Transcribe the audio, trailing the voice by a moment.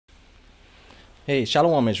Hey,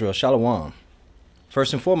 Shalom Israel, Shalom.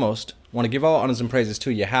 First and foremost, I want to give all honors and praises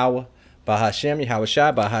to Yahweh, Bahashem, Yahweh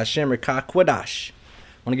Shai, Bahashem, Rekah Kwadash. I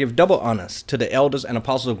want to give double honors to the elders and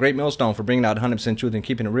apostles of Great Millstone for bringing out 100% truth and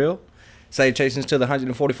keeping it real. Salutations to the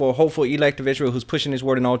 144 hopeful elect of Israel who's pushing his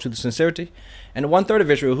word in all truth and sincerity, and the 1/3 of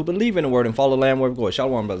Israel who believe in the word and follow the Lamb word of God.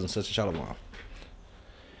 Shalom, brothers and sisters, Shalom.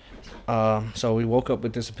 So we woke up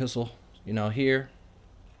with this epistle, here,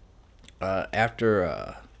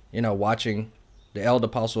 after, watching the elder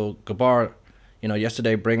apostle Gabar,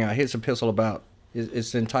 yesterday bring out his epistle about,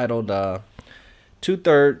 it's entitled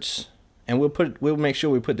 2/3, and we'll make sure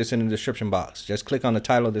we put this in the description box. Just click on the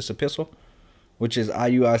title of this epistle, which is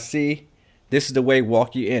IUIC This is the way,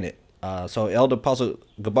 walk you in it. So elder apostle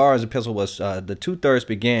Gabar's epistle was the 2/3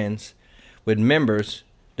 begins with members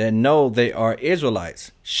that know they are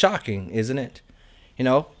Israelites. Shocking, isn't it?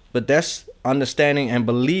 But that's understanding and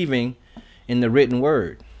believing in the written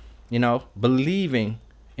word. Believing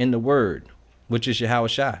in the word, which is Yahweh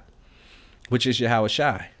Shai.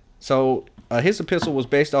 So his epistle was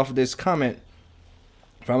based off of this comment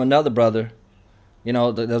from another brother. There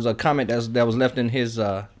was a comment that was left in his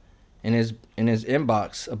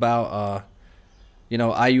inbox about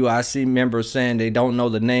IUIC members saying they don't know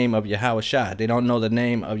the name of Yahweh Shai. They don't know the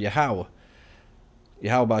name of Yahweh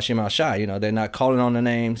B'Shem Shai. They're not calling on the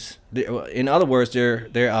names. In other words, they're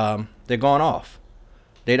going off.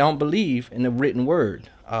 They don't believe in the written word.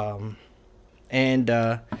 So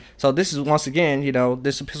this is, once again,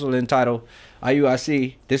 this epistle entitled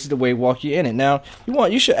IUIC, This is the way, walk you in it. Now,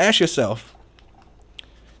 you should ask yourself,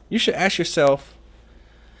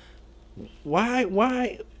 why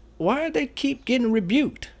they keep getting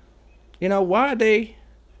rebuked? Why are they,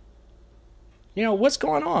 what's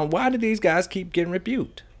going on? Why do these guys keep getting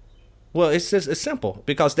rebuked? Well, it's simple,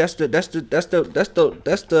 because they're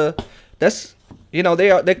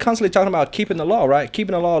constantly talking about keeping the law, right?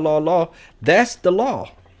 Keeping the law. That's the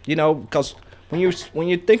law, because when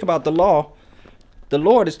you think about the law, the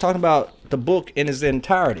Lord is talking about the book in its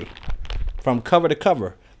entirety, from cover to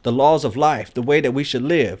cover, the laws of life, the way that we should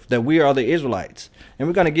live, that we are the Israelites. And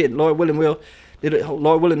we're going to get, Lord willing,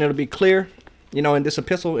 it'll be clear, in this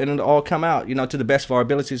epistle, and it'll all come out, to the best of our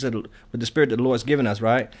abilities with the spirit that the Lord's given us,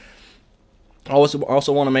 right? I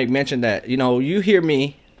also want to make mention that, you hear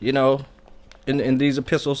me, in these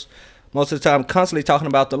epistles, most of the time, constantly talking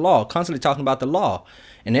about the law,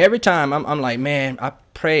 And every time I'm like, man, I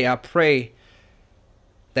pray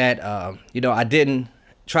that, I didn't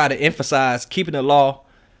try to emphasize keeping the law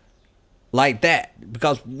like that,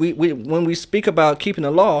 because when we speak about keeping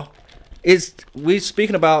the law, we're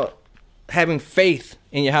speaking about having faith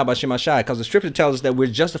in Yahweh B'Shem Shai, because the scripture tells us that we're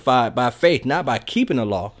justified by faith, not by keeping the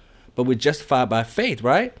law, but we're justified by faith,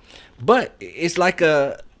 right? But it's like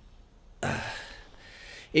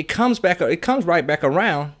it comes right back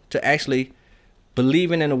around to actually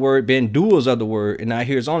believing in the word, being doers of the word, and not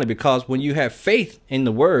hearers only. Because when you have faith in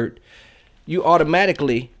the word, you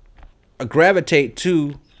automatically gravitate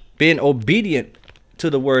to being obedient to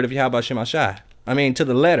the word of Yahweh B'Shem Shai. I mean, to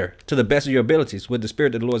the letter, to the best of your abilities, with the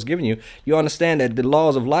spirit that the Lord has given you. You understand that the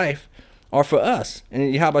laws of life are for us,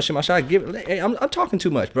 and Yahweh B'Shem Shai I'm talking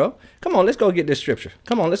too much, bro. Come on, let's go get this scripture.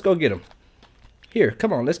 Come on, let's go get them. Here,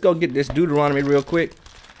 come on, let's go get this Deuteronomy real quick.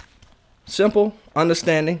 Simple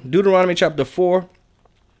understanding. Deuteronomy chapter 4,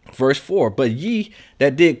 verse 4. But ye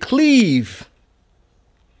that did cleave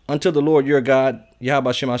unto the Lord your God,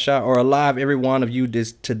 Yahweh B'Shem Shai, are alive, every one of you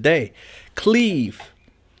this today. Cleave.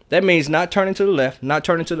 That means not turning to the left, not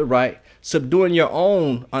turning to the right, subduing your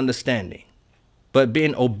own understanding, but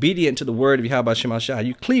being obedient to the word of Yahweh B'Shem Shai.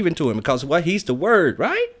 You cleave into him because what? He's the word,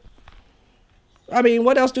 right? I mean,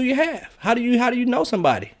 what else do you have? How do you know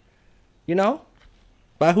somebody?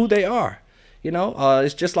 By who they are.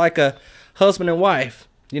 It's just like a husband and wife.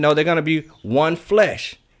 They're going to be one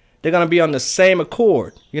flesh. They're going to be on the same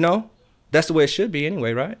accord. That's the way it should be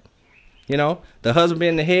anyway, right? The husband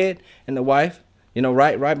being the head and the wife,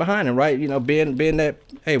 right behind him, right? Being that,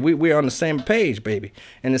 hey, we're on the same page, baby.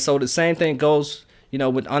 And so the same thing goes,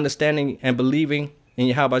 with understanding and believing in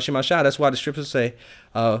Yahweh B'Shem Shai. That's why the scriptures say,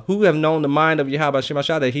 who have known the mind of Yahweh B'Shem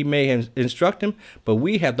Shai, that he may instruct him, but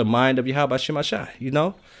we have the mind of Yahweh B'Shem Shai,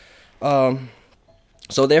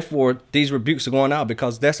 So therefore, these rebukes are going out,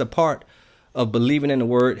 because that's a part of believing in the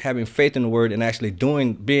word, having faith in the word, and actually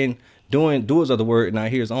doing doers of the word, and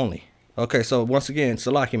not hearers only. Okay, so once again,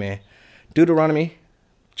 Salaki, man. Deuteronomy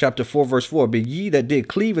chapter 4, verse 4. But ye that did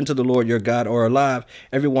cleave unto the Lord your God are alive,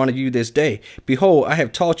 every one of you this day. Behold, I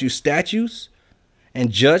have taught you statutes and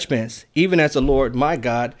judgments, even as the Lord my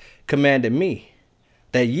God commanded me,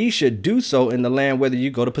 that ye should do so in the land whither you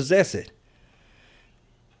go to possess it.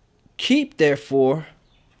 Keep therefore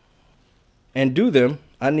and do them.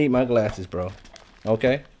 I need my glasses, bro.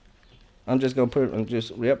 Okay? I'm just going to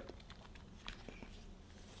put, yep.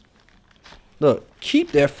 Look,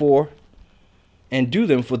 keep therefore and do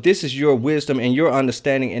them, for this is your wisdom and your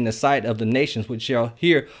understanding in the sight of the nations, which shall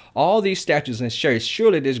hear all these statutes and share.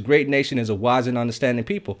 Surely this great nation is a wise and understanding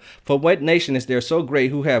people. For what nation is there so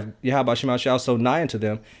great who have Yahweh Shemashah so nigh unto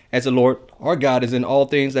them, as the Lord our God is in all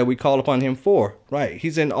things that we call upon him for? Right.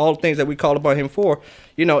 He's in all things that we call upon him for.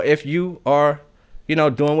 You know, if you are, you know,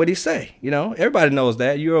 doing what he say, you know, everybody knows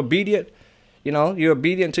that you're obedient. You know, you're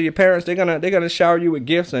obedient to your parents. They're gonna shower you with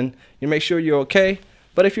gifts and you make sure you're okay.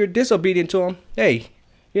 But if you're disobedient to them, hey,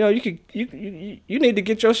 you know, you need to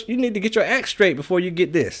get your act straight before you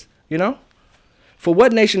get this, you know. For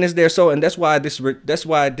what nation is there so, and that's why this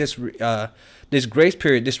grace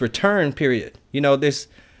period, this return period, you know, this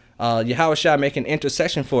Yahweh Shai making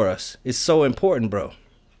intercession for us is so important, bro.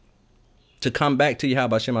 To come back to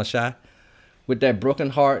Yahweh Shemashah with that broken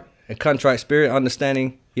heart and contrite spirit,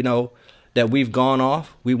 understanding, you know, that we've gone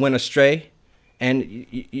off, we went astray. And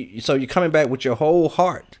so you're coming back with your whole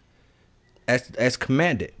heart as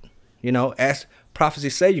commanded, you know, as prophecy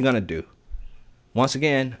say you're going to do. Once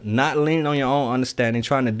again, not leaning on your own understanding,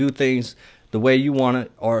 trying to do things the way you want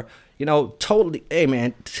it, or, you know, totally, hey,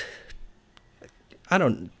 man,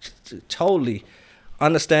 totally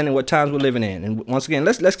understanding what times we're living in. And once again,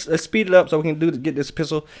 let's speed it up so we can get this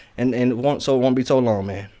epistle and so it won't be so long,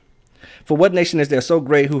 man. For what nation is there so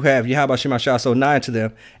great who have Yahweh Shemashah so nigh to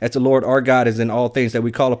them, as the Lord our God is in all things that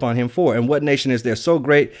we call upon him for? And what nation is there so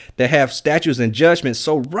great that have statutes and judgments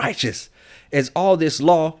so righteous as all this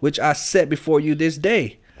law which I set before you this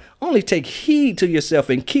day? Only take heed to yourself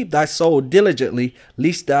and keep thy soul diligently,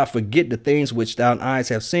 lest thou forget the things which thine eyes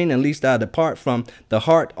have seen, and lest thou depart from the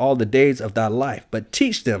heart all the days of thy life. But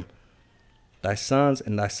teach them thy sons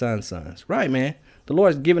and thy sons' sons. Right, man. The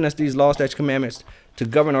Lord has given us these laws, statutes, commandments to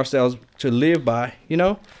govern ourselves, to live by, you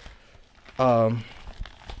know. And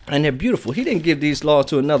they're beautiful. He didn't give these laws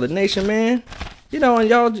to another nation, man. You know, and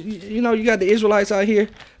y'all, you know, you got the Israelites out here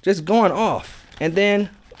just going off. And then,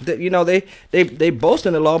 you know, they boast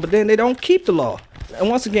in the law, but then they don't keep the law. And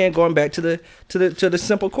once again, going back to the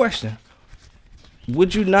simple question.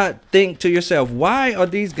 Would you not think to yourself, why are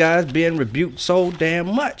these guys being rebuked so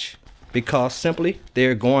damn much? Because simply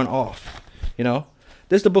they're going off, you know.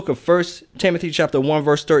 This is the book of 1 Timothy chapter 1,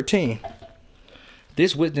 verse 13.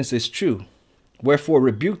 This witness is true. Wherefore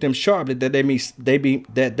rebuke them sharply that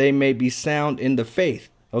they may be sound in the faith.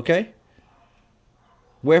 Okay?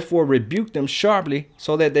 Wherefore rebuke them sharply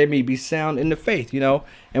so that they may be sound in the faith, you know.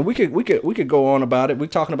 And we could go on about it. We're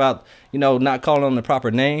talking about, you know, not calling them the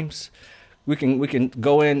proper names. We can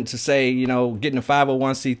go in to say, you know, getting a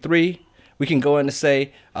 501c3. We can go in to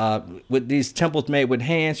say with these temples made with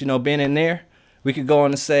hands, you know, being in there. We could go on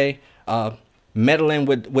to say meddling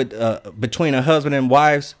with between a husband and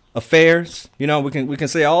wife's affairs. You know, we can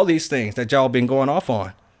say all these things that y'all been going off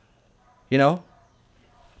on. You know,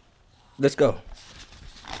 let's go.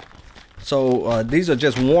 So these are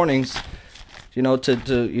just warnings, you know, to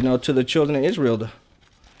the children of Israel,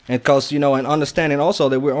 and because, you know, and understanding also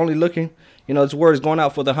that we're only looking, you know, this word is going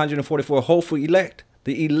out for the 144 hopeful elect,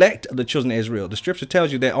 the elect of the children of Israel. The scripture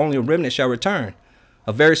tells you that only a remnant shall return.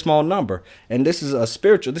 A very small number. And this is a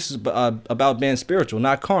spiritual. This is about being spiritual,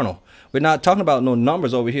 not carnal. We're not talking about no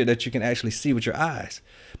numbers over here that you can actually see with your eyes,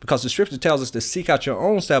 because the scripture tells us to seek out your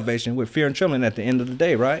own salvation with fear and trembling at the end of the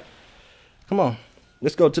day, right? Come on.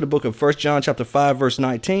 Let's go to the book of 1 John chapter 5, verse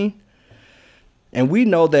 19. And we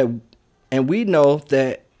know that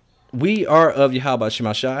we are of Yahweh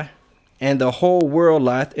Shemashah, and the whole world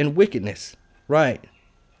lieth in wickedness. Right.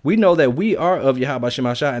 We know that we are of Yahweh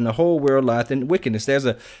Shemashah, and the whole world lieth in wickedness.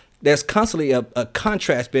 There's constantly a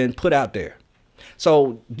contrast being put out there.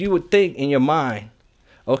 So you would think in your mind,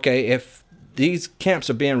 okay, if these camps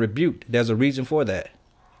are being rebuked, there's a reason for that.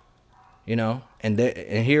 You know, and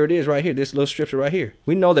here it is right here, this little scripture right here.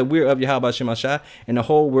 We know that we're of Yahweh Shemashah, and the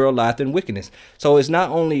whole world lieth in wickedness. So it's not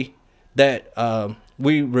only that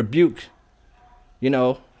we rebuke, you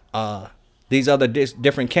know, these other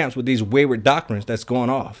different camps with these wayward doctrines that's going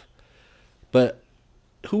off. But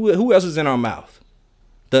who else is in our mouth?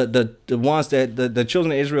 The ones that the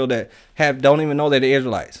children of Israel that don't even know that they're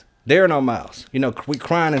Israelites. They're in our mouths. You know, we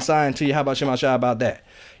crying and sighing to Yahweh Shemashah about that.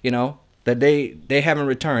 You know, that they haven't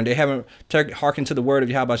returned. They haven't hearkened to the word of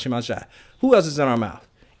Yahweh Shemashah. Who else is in our mouth?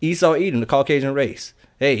 Esau, Edom, the Caucasian race.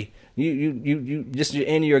 Hey, you're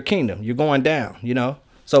in your kingdom. You're going down, you know.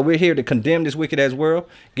 So we're here to condemn this wicked as world,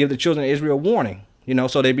 give the children of Israel warning, you know,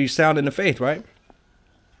 so they be sound in the faith, right?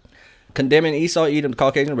 condemning Esau, Edom, the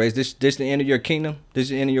Caucasian race. This the end of your kingdom. This is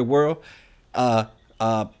the end of your world.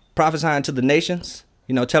 Prophesying to the nations,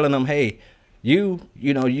 telling them, hey, you've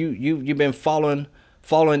been following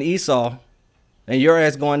Esau, and your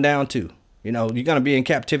ass going down too. You're gonna be in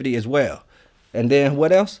captivity as well. And then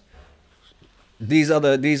what else? These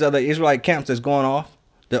other Israelite camps that's going off,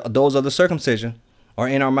 those of the circumcision, are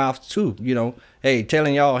in our mouths too. Hey,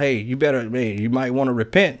 telling y'all, hey, you might want to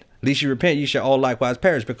repent. At least you repent, you shall all likewise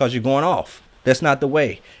perish, because you're going off. That's not the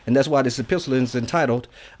way. And that's why this epistle is entitled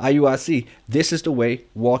IUIC, This is the Way,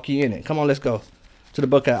 Walk Ye in It. Come on, let's go to the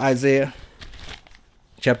book of Isaiah,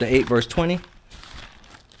 chapter 8, verse 20.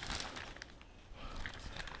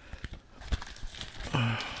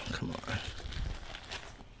 Come on.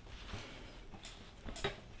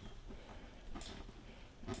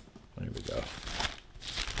 There we go.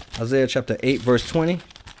 Isaiah chapter 8, verse 20.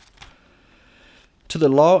 To the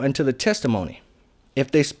law and to the testimony, if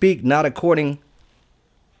they speak not according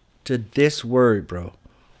to this word, bro.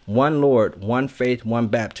 One Lord, one faith, one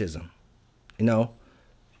baptism. Can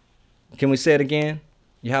we say it again?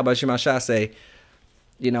 Yahweh Shemashah say,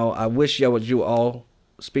 I wish you all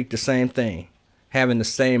speak the same thing, having the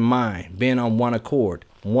same mind, being on one accord.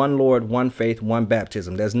 One Lord, one faith, one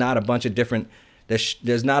baptism. There's not a bunch of different.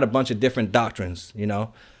 There's not a bunch of different doctrines.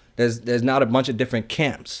 There's not a bunch of different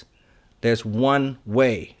camps. There's one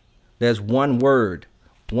way. There's one word,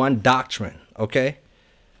 one doctrine. Okay,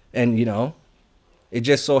 and it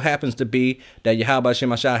just so happens to be that Yahweh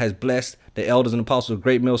Shemashah has blessed the elders and apostles of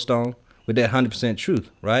Great Millstone with that 100%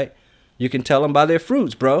 truth. Right? You can tell them by their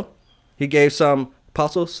fruits, bro. He gave some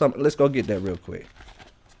apostles some. Let's go get that real quick.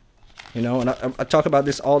 And I talk about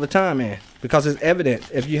this all the time, man, because it's evident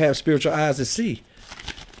if you have spiritual eyes to see.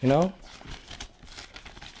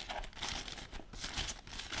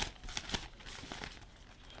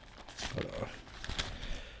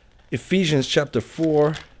 Ephesians chapter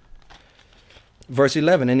 4, verse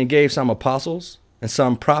 11. And he gave some apostles, and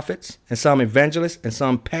some prophets, and some evangelists, and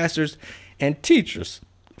some pastors and teachers,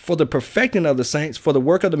 for the perfecting of the saints, for the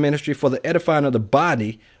work of the ministry, for the edifying of the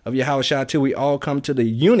body of Yahushua, till we all come to the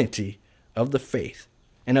unity of the faith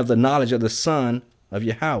and of the knowledge of the Son of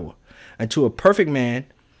Yahweh, and to a perfect man,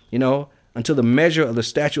 unto the measure of the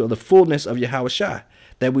stature of the fullness of Yahushua,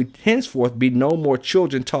 that we henceforth be no more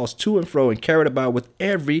children tossed to and fro and carried about with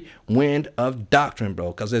every wind of doctrine,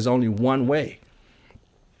 bro, because there's only one way.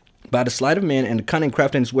 By the sleight of men and the cunning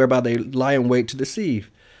craftiness whereby they lie in wait to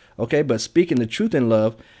deceive. Okay, but speaking the truth in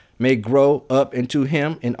love may grow up into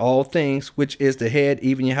him in all things, which is the head,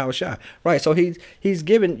 even Yahushua. Right, so he's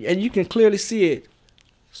given, and you can clearly see it,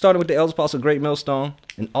 starting with the elders apostle of Great Millstone,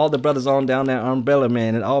 and all the brothers on down that umbrella,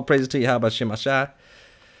 man, and all praises to Yahweh Shemashah,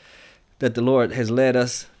 that the Lord has led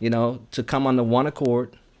us, to come under one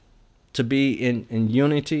accord, to be in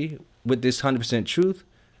unity with this 100% truth.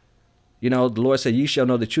 The Lord said, "You shall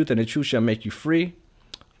know the truth, and the truth shall make you free."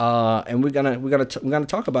 And we're gonna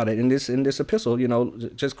talk about it in this epistle,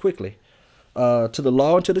 just quickly. To the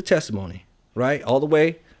law and to the testimony, right? All the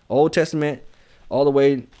way, Old Testament, all the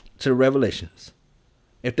way to the Revelations.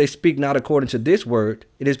 If they speak not according to this word,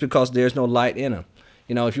 it is because there's no light in them.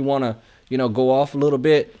 If you want to, go off a little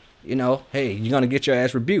bit, hey, you're going to get your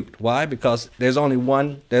ass rebuked. Why? Because there's only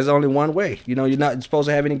one way. You're not supposed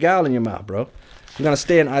to have any guile in your mouth, bro. You're going to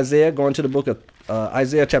stay in Isaiah, going to the book of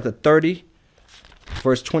Isaiah chapter 30,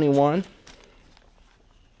 verse 21.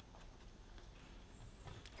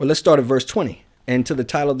 Well, let's start at verse 20 and to the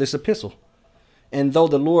title of this epistle. And though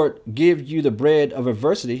the Lord give you the bread of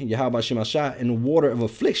adversity, Yahweh Shemashah, and the water of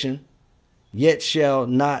affliction, yet shall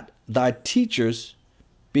not thy teachers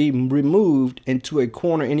be removed into a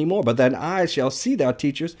corner anymore, but thine eyes shall see thy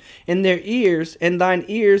teachers, and their ears, and thine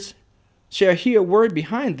ears shall hear a word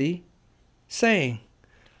behind thee, saying,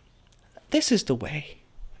 this is the way.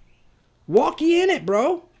 Walk ye in it,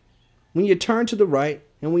 bro. When you turn to the right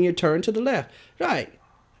and when you turn to the left. Right.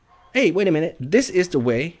 Hey, wait a minute. This is the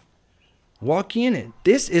way. Walk ye in it.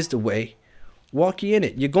 This is the way. Walk ye in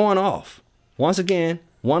it. You're going off. Once again,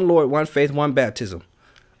 one Lord, one faith, one baptism.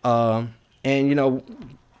 And,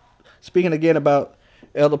 speaking again about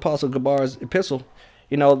Elder Apostle Gabar's epistle,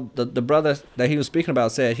 the brother that he was speaking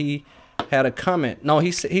about said he had a comment. No,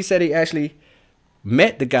 he said he actually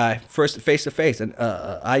met the guy first face to face, an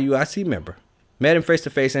IUIC member. Met him face to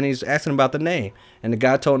face, and he's asking about the name. And the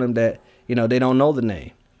guy told him that, they don't know the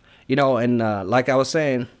name. And like I was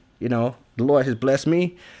saying, the Lord has blessed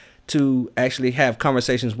me to actually have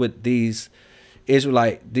conversations with these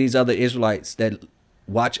other Israelites that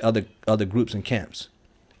watch other groups and camps.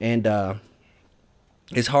 And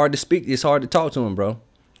it's hard to speak. It's hard to talk to them, bro.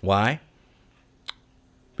 Why?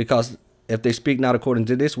 Because if they speak not according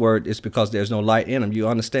to this word, it's because there's no light in them. You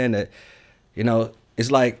understand that, you know,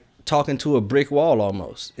 it's like talking to a brick wall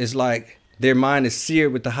almost. It's like their mind is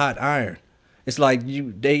seared with the hot iron. It's like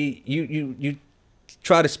you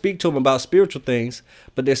try to speak to them about spiritual things,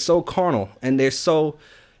 but they're so carnal and they're so,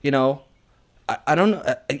 you know, I don't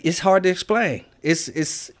know. It's hard to explain. It's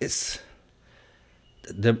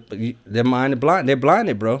their mind is blind. They're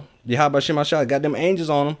blinded, bro. Yahweh Shemashah got them angels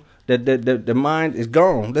on them. The mind is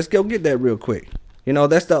gone. Let's go get that real quick. You know,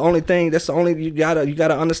 that's the only thing. That's the only you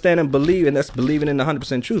gotta understand and believe, and that's believing in the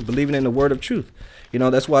 100% truth, believing in the word of truth. You know,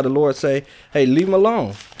 that's why the Lord say, "Hey, leave them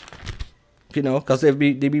alone." You know, because they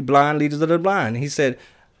be blind leaders of the blind. He said,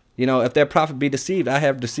 you know, if that prophet be deceived, I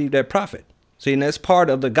have deceived that prophet. See, and that's part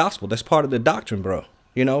of the gospel. That's part of the doctrine, bro.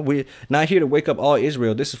 You know, we're not here to wake up all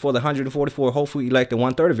Israel. This is for the 144, hopefully elect the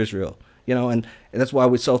 1/3 of Israel. You know, and that's why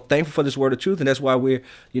we're so thankful for this word of truth. And that's why we're,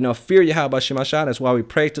 you know, fear Yahweh Shemashah. That's why we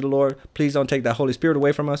pray to the Lord. Please don't take that Holy Spirit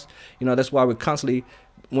away from us. You know, that's why we're constantly,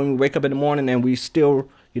 when we wake up in the morning and we still,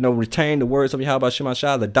 you know, retain the words of Yahweh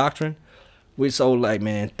Shemashah, the doctrine. We're so like,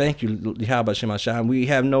 man, thank you, Yahweh Shemashah. And we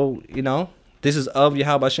have no, you know, this is of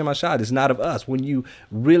Yahweh Shemashah. It's not of us. When you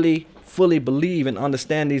really fully believe and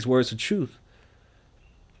understand these words of truth,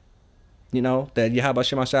 you know, that Yahweh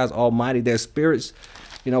Shemashah is almighty. There's spirits,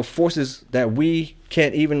 you know, forces that we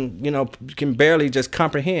can't even, you know, can barely just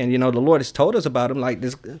comprehend. You know, the Lord has told us about them like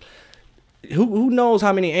this. Who knows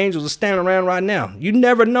how many angels are standing around right now? You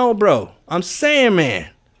never know, bro. I'm saying, man.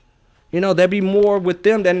 You know, there be more with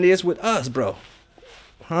them than it is with us, bro.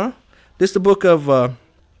 Huh? This is the book of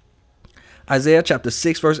Isaiah chapter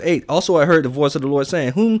 6, verse 8. Also I heard the voice of the Lord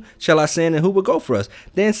saying, whom shall I send and who will go for us?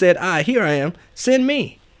 Then said I, here I am, send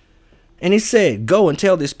me. And he said, go and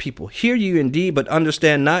tell this people, hear you indeed, but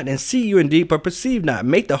understand not, and see you indeed, but perceive not.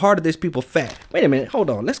 Make the heart of this people fat. Wait a minute, hold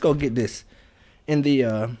on. Let's go get this in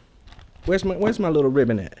the, where's my little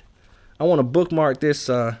ribbon at? I want to bookmark this,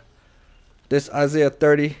 this Isaiah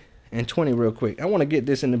 30 and 20 real quick. I want to get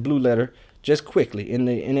this in the blue letter just quickly in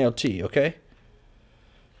the NLT, okay?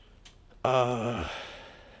 And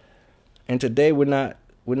today we're not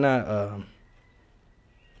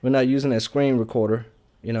using that screen recorder.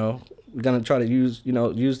 You know, we're gonna try to use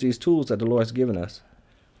these tools that the Lord's given us.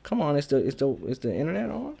 Come on, is the internet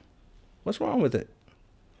on? What's wrong with it?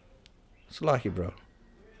 It's lucky, bro.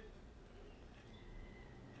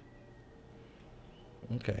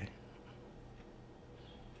 Okay.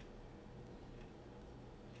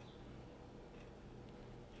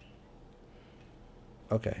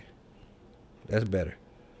 Okay. That's better.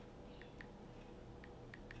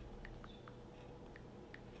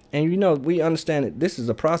 And you know, we understand that this is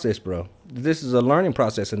a process, bro. This is a learning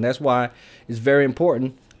process, and that's why it's very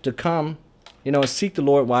important to come, you know, and seek the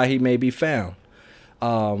Lord while he may be found.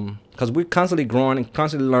 Because we're constantly growing and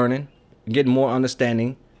constantly learning, getting more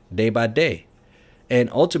understanding day by day. And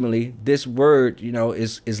ultimately, this word, you know,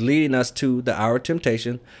 is leading us to the hour of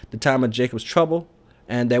temptation, the time of Jacob's trouble,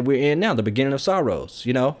 and that we're in now, the beginning of sorrows,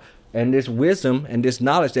 you know. And this wisdom and this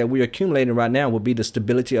knowledge that we're accumulating right now will be the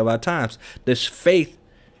stability of our times. This faith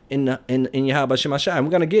in Yahweh Shemashah. And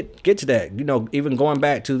we're gonna get to that. You know, even going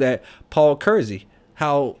back to that Paul Kersey,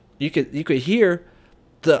 how you could hear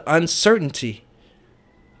the uncertainty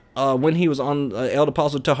when he was on Elder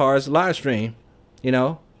Apostle Tahar's live stream. You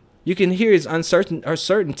know, you can hear his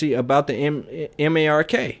uncertainty about the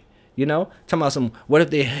MARK. You know, talking about some, what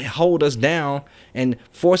if they hold us down and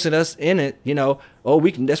forcing us in it? You know, oh,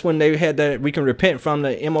 we can. That's when they had that we can repent from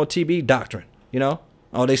the MOTB doctrine. You know,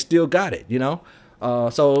 oh, they still got it. You know,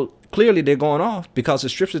 so clearly they're going off because the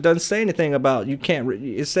scripture doesn't say anything about you can't.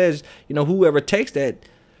 It says, you know, whoever takes that,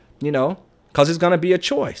 you know, because it's gonna be a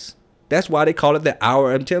choice. That's why they call it the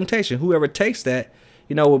hour of temptation. Whoever takes that,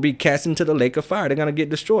 you know, will be cast into the lake of fire. They're gonna get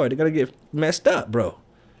destroyed. They're gonna get messed up, bro.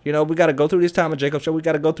 You know, we got to go through this time of Jacob show. We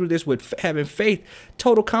got to go through this with having faith,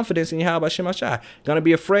 total confidence in Yahweh Shemashah. Gonna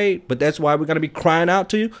be afraid, but that's why we're gonna be crying out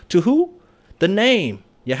to you. To who? The name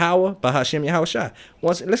Yahweh Bahashem Yahweh Shai.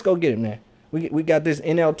 Let's go get him there. We got this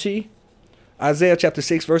NLT, Isaiah chapter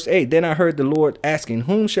 6 verse 8. Then I heard the Lord asking,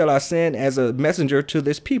 whom shall I send as a messenger to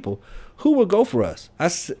this people? Who will go for us? I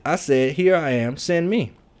said, here I am. Send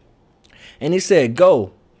me. And he said,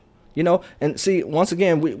 go. You know, and see, once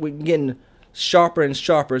again, we're getting sharper and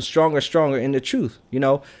sharper and stronger and stronger in the truth, you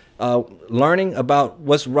know, learning about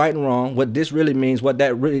what's right and wrong, what this really means, what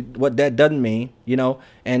that doesn't mean, you know,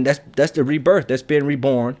 and that's the rebirth, that's being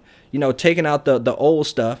reborn, you know, taking out the old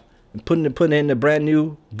stuff and putting in the brand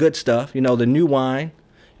new good stuff, you know, the new wine,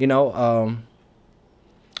 you know,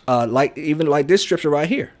 like even like this scripture right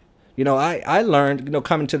here, You know, I learned, you know,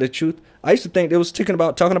 coming to the truth. I used to think it was talking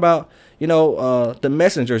about, you know, the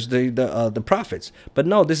messengers, the prophets. But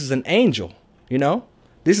no, this is an angel, you know.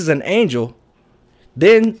 This is an angel.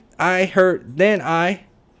 Then I heard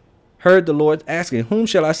the Lord asking, whom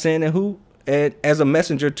shall I send and as a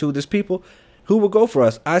messenger to this people? Who will go for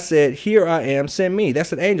us? I said, here I am, send me.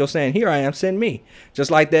 That's an angel saying, here I am, send me. Just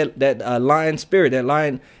like that lion spirit, that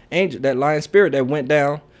lion spirit that went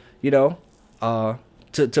down, you know,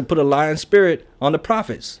 to put a lion spirit on the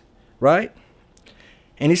prophets, right?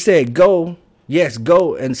 And he said, go, yes,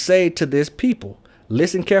 go and say to this people,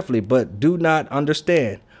 listen carefully, but do not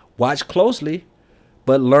understand. Watch closely,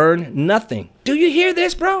 but learn nothing. Do you hear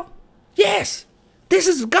this, bro? Yes. This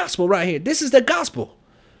is the gospel right here. This is the gospel.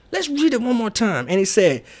 Let's read it one more time. And he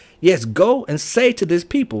said, yes, go and say to this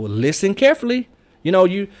people, listen carefully. You know,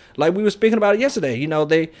 like we were speaking about it yesterday. You know,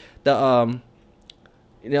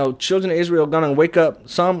 children of Israel are gonna wake up.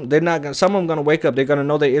 Some of them gonna wake up. They're gonna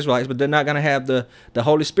know they're Israelites, but they're not gonna have the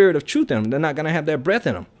Holy Spirit of truth in them. They're not gonna have that breath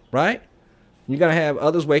in them, right? You're gonna have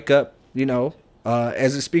others wake up. You know,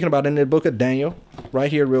 as it's speaking about in the book of Daniel,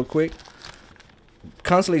 right here, real quick.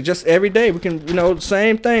 Constantly, just every day, we can, you know,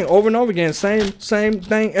 same thing over and over again, same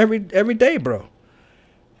thing every day, bro.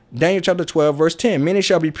 Daniel chapter 12, verse 10. Many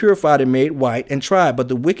shall be purified and made white and tried, but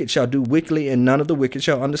the wicked shall do wickedly, and none of the wicked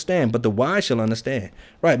shall understand, but the wise shall understand.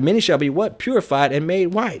 Right? Many shall be what? Purified and made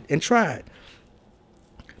white and tried.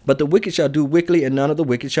 But the wicked shall do wickedly, and none of the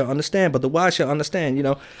wicked shall understand, but the wise shall understand. You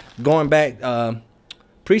know, going back,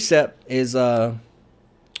 precept is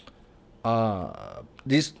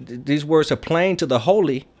these words are plain to the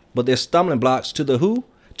holy, but they're stumbling blocks to the who?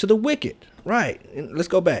 To the wicked. Right. Let's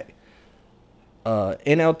go back.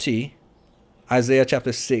 NLT, Isaiah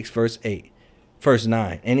chapter 6, verse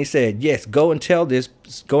 9. And he said, yes, go and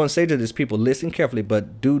say to this people, listen carefully,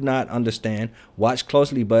 but do not understand. Watch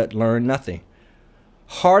closely, but learn nothing.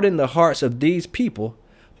 Harden the hearts of these people,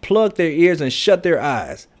 plug their ears and shut their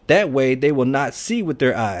eyes. That way they will not see with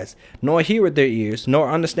their eyes, nor hear with their ears,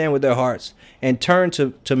 nor understand with their hearts, and turn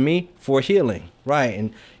to me for healing. Right.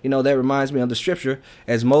 And, you know, that reminds me of the scripture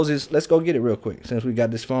as Moses. Let's go get it real quick, since we got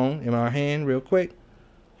this phone in our hand real quick.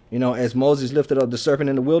 You know, as Moses lifted up the serpent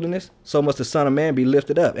in the wilderness, so must the Son of Man be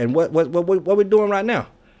lifted up. And what we're doing right now?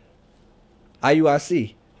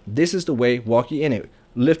 IUIC. This is the way, walk ye in it.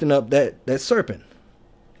 Lifting up that serpent,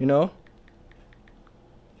 you know.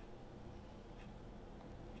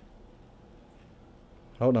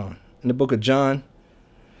 Hold on. In the book of John,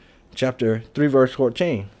 chapter 3, verse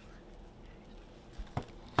 14.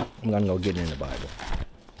 I'm going to go get it in the Bible.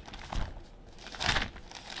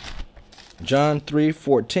 John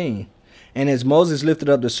 3:14. And as Moses lifted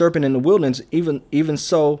up the serpent in the wilderness, even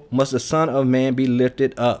so must the Son of Man be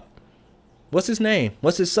lifted up. What's his name?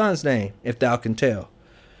 What's his son's name, if thou can tell?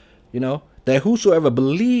 You know, that whosoever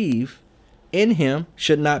believe in him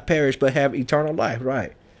should not perish, but have eternal life.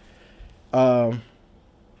 Right.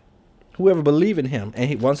 Whoever believe in him.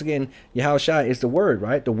 And once again, Yahushua is the word,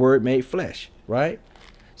 right? The word made flesh, right?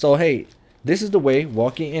 So, hey, this is the way,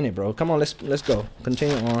 walking in it, bro. Come on, let's go.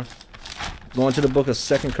 Continue on. Going to the book of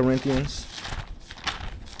 2 Corinthians.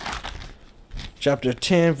 Chapter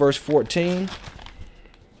 10, verse 14.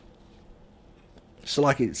 So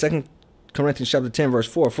like it, 2 Corinthians chapter 10, verse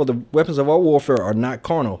 4. For the weapons of our warfare are not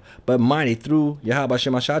carnal, but mighty through Yahweh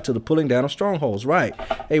Shemashah to the pulling down of strongholds. Right.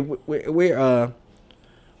 Hey,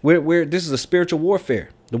 this is a spiritual warfare.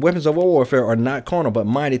 The weapons of our warfare are not carnal, but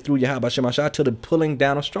mighty through Yahweh Shemashah to the pulling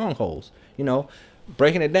down of strongholds. You know,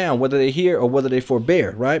 breaking it down, whether they hear or whether they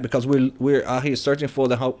forbear, right? Because we're out here searching for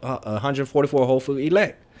the 144 hopeful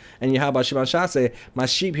elect. And Yahweh Shemashah said, my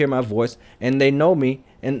sheep hear my voice, and they know me,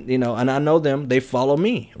 and you know, and I know them, they follow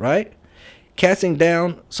me, right? Casting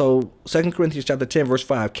down, so 2 Corinthians chapter 10, verse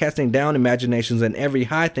 5, casting down imaginations and every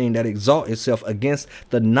high thing that exalt itself against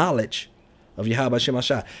the knowledge of Yahweh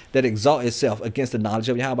Shemashah, that exalt itself against the knowledge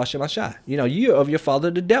of Yahweh Shemashah. You know, you're of your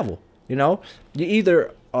father the devil. You know, you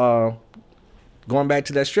either going back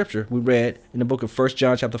to that scripture we read in the book of 1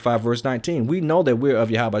 John chapter 5, verse 19, we know that we're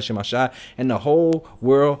of Yahweh Shemashah, and the whole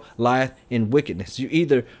world lieth in wickedness. You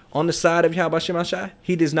either on the side of Yahweh Shemashah,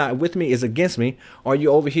 he is not with me, is against me, or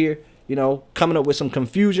you over here, you know, coming up with some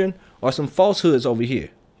confusion or some falsehoods over here.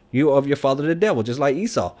 You're of your father the devil, just like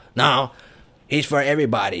Esau. No, he's for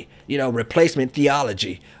everybody. You know, replacement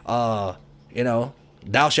theology. You know,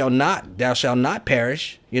 thou shalt not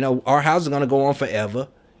perish. You know, our house is gonna go on forever.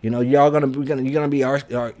 You know, you're gonna be our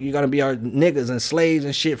niggas and slaves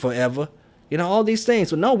and shit forever. You know, all these things.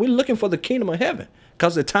 But no, we're looking for the kingdom of heaven,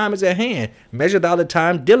 because the time is at hand. Measure thou the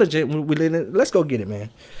time diligent. Let's go get it, man.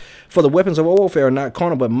 For the weapons of warfare are not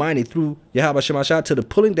carnal, but mighty through Yahweh Shemashah to the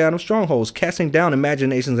pulling down of strongholds, casting down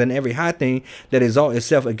imaginations and every high thing that exalts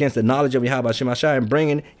itself against the knowledge of Yahweh Shemashah, and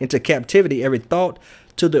bringing into captivity every thought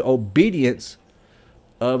to the obedience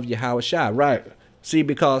of Yahweh Shai. Right. See,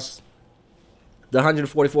 because the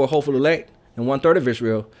 144 hopeful elect and 1/3 of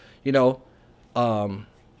Israel, you know,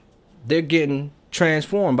 they're getting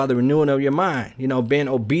transformed by the renewing of your mind, you know, being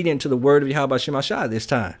obedient to the word of Yahweh Shemashah this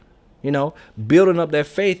time, you know, building up their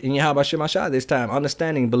faith in Yahweh Shemashah this time,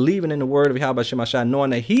 understanding, believing in the word of Yahweh Shemashah, knowing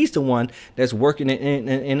that he's the one that's working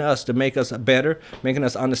in us to make us better, making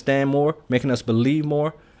us understand more, making us believe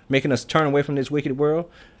more, making us turn away from this wicked world,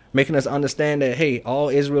 making us understand that, hey, all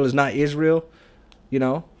Israel is not Israel, you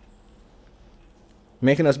know,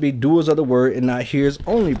 making us be doers of the word and not hearers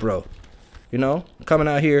only, bro. You know, coming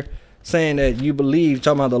out here saying that you believe,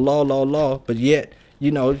 talking about the law, but yet, you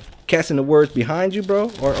know, casting the words behind you, bro,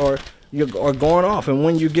 or you're going off. And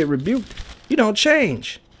when you get rebuked, you don't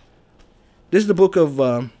change. This is the book of,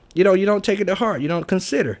 you know, you don't take it to heart. You don't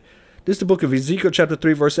consider. This is the book of Ezekiel chapter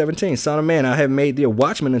 3, verse 17. Son of man, I have made thee a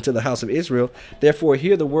watchman into the house of Israel. Therefore,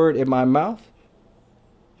 hear the word in my mouth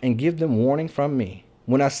and give them warning from me.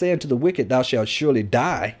 When I say unto the wicked, thou shalt surely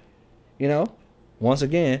die, you know, once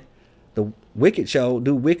again, the wicked shall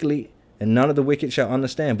do wickedly, and none of the wicked shall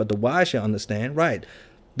understand, but the wise shall understand. Right.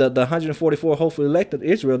 The 144 hopefully elected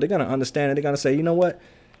Israel, they're going to understand, and they're going to say, you know what?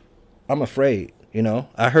 I'm afraid. You know,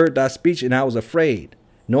 I heard thy speech and I was afraid.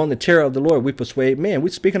 Knowing the terror of the Lord, we persuade men. We're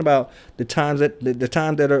speaking about the times that the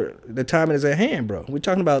time is at hand, bro. We're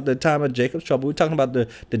talking about the time of Jacob's trouble. We're talking about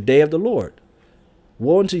the day of the Lord.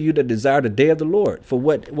 Woe unto you that desire the day of the Lord. For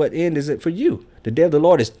what end is it for you? The day of the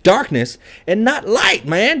Lord is darkness and not light,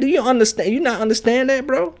 man. Do you understand? You not understand that,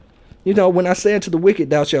 bro? You know, when I say unto the wicked,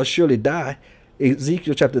 thou shalt surely die.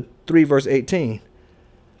 Ezekiel chapter 3, verse 18.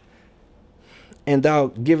 And thou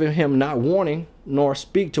giving him not warning, nor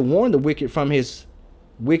speak to warn the wicked from his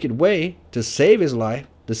wicked way to save his life,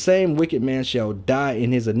 the same wicked man shall die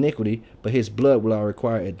in his iniquity, but his blood will I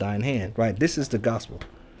require at thine hand. Right? This is the gospel.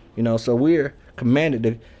 You know, so we're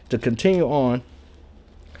commanded to continue on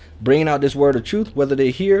bringing out this word of truth, whether they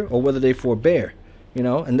hear or whether they forbear, you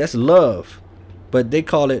know, and that's love. But they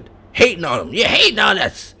call it hating on them. You're hating on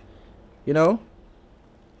us, you know,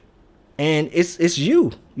 and it's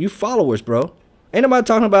you followers, bro. Ain't nobody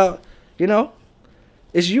talking about, you know,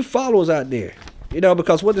 it's you followers out there, you know,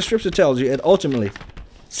 because what the scripture tells you, and ultimately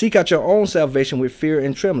seek out your own salvation with fear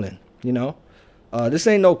and trembling, you know. This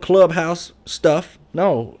ain't no clubhouse stuff.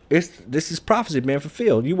 No, this is prophecy being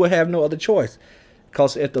fulfilled. You will have no other choice.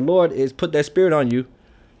 Because if the Lord is put that spirit on you,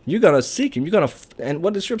 you're going to seek him. You're going to, and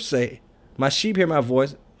what does the scripture say? My sheep hear my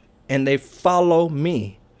voice and they follow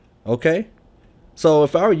me. Okay? So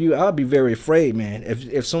if I were you, I'd be very afraid, man. If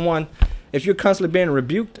you're constantly being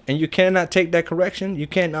rebuked and you cannot take that correction, you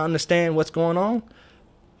can't understand what's going on,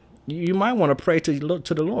 you might want to pray to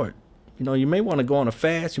the Lord. You know, you may want to go on a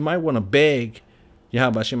fast. You might want to beg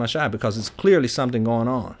Yahweh Shemashah, because it's clearly something going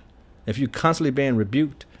on. If you're constantly being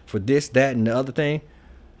rebuked for this, that, and the other thing,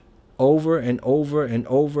 over and over and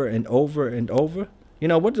over and over and over, you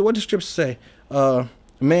know, what does scripture say? A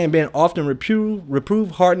man being often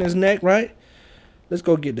reproved, harden his neck, right? Let's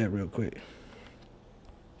go get that real quick.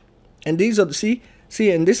 And these are the see,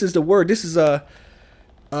 and this is the word. This is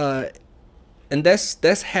and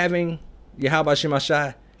that's having Yahweh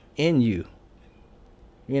Shemashah in you.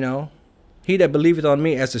 You know. He that believeth on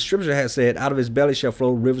me, as the scripture has said, out of his belly shall flow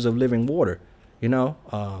rivers of living water. You know,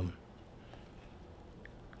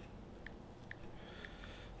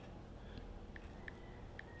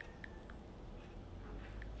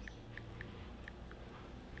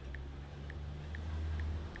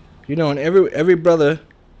 you know, and every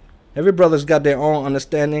brother's got their own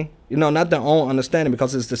understanding. You know, not their own understanding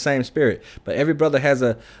because it's the same spirit, but every brother has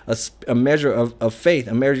a measure of faith,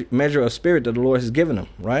 a measure of spirit that the Lord has given them.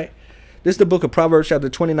 Right. This is the book of Proverbs chapter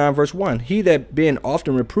 29, verse 1. He that being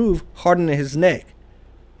often reproved, hardening his neck,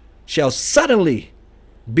 shall suddenly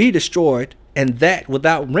be destroyed, and that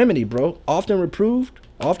without remedy, bro. Often reproved.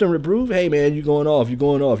 Hey, man, you're going off. The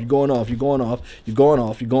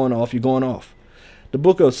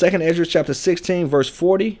book of 2nd Ezra chapter 16, verse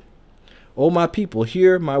 40. O my people,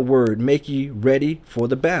 hear my word. Make ye ready for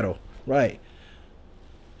the battle. Right.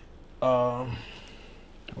 Hold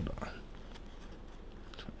on.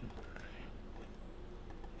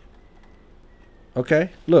 Okay,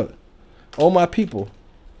 look. O my people,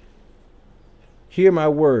 hear my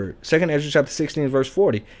word. 2nd Ezra chapter 16, verse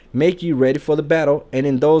 40. Make ye ready for the battle, and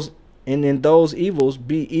in those evils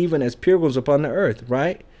be even as pilgrims upon the earth,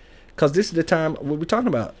 right? Because this is the time what we're talking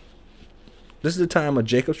about. This is the time of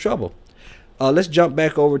Jacob's trouble. Let's jump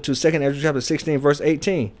back over to 2nd Ezra chapter 16, verse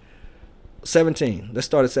 18. 17. Let's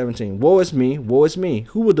start at 17. Woe is me, woe is me.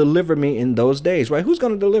 Who will deliver me in those days? Right? Who's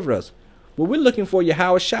going to deliver us? Well, we're looking for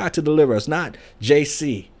Yahweh Shai to deliver us, not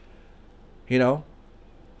JC. You know?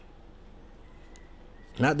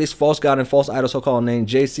 Not this false god and false idol so-called named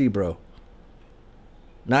JC, bro.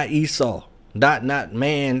 Not Esau. Not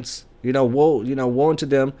man's. Woe unto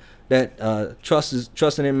them that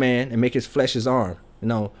trusting in man and make his flesh his arm.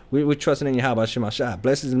 We're trusting in Yahweh Shemashai.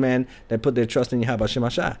 Blessed is the man that put their trust in Yahweh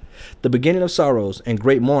Shemashai. The beginning of sorrows and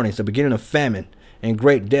great mournings, the beginning of famine and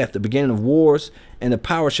great death, the beginning of wars, and the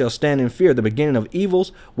power shall stand in fear, the beginning of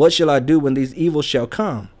evils. What shall I do when these evils shall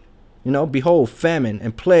come? Behold, famine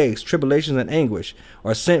and plagues, tribulations and anguish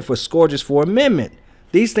are sent for scourges for amendment.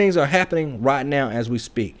 These things are happening right now as we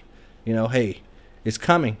speak. Hey, it's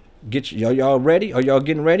coming. Are y'all ready? Are y'all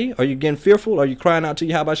getting ready? Are you getting fearful? Are you crying out to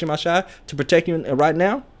Yahweh Shemashai to protect you right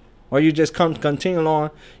now? Or you just continue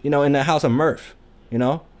on, in the house of mirth,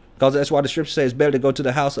 because that's why the scripture says it's better to go to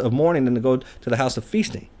the house of mourning than to go to the house of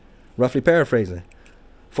feasting. Roughly paraphrasing.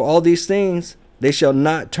 For all these things, they shall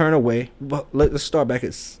not turn away. But let's start back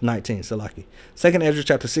at 19, Salaki. 2nd Ezra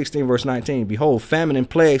chapter 16, verse 19. Behold, famine and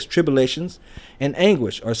plagues, tribulations, and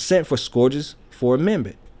anguish are sent for scourges for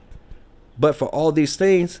amendment. But for all these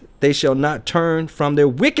things, they shall not turn from their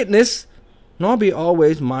wickedness, nor be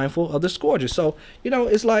always mindful of the scourges. So,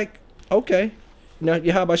 it's like, okay, Yahweh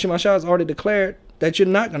Shemashai has already declared that you're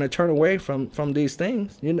not going to turn away from these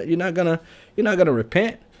things. You're not gonna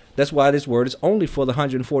repent. That's why this word is only for the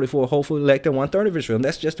 144 hopeful elect and 1/3 of Israel. And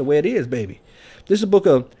that's just the way it is, baby. This is the book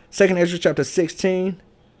of 2nd Ezra chapter 16,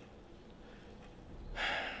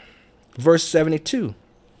 verse 72.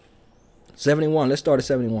 71. Let's start at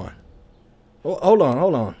 71. Oh, hold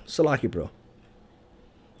on. Salaki, bro.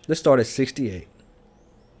 Let's start at 68.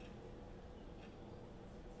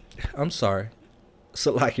 I'm sorry.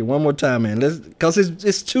 Salaki, one more time, man. Because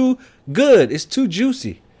it's too good. It's too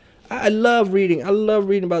juicy. I love reading. I love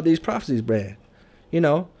reading about these prophecies, man.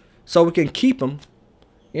 So we can keep them.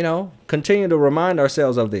 Continue to remind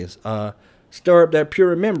ourselves of this. Stir up that pure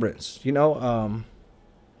remembrance.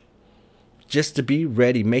 Just to be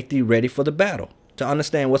ready. Make thee ready for the battle. To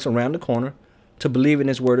understand what's around the corner. To believe in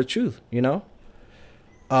his word of truth,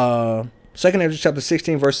 2nd Ezra chapter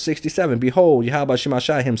 16, verse 67. Behold, Yahweh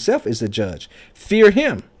Shemashai himself is the judge. Fear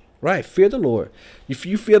him, right? Fear the Lord. If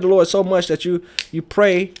you fear the Lord so much that you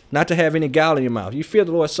pray not to have any gall in your mouth. You fear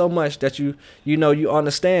the Lord so much that you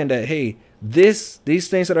understand that, hey, these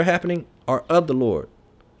things that are happening are of the Lord.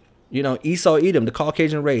 Esau, Edom, the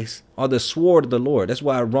Caucasian race, are the sword of the Lord. That's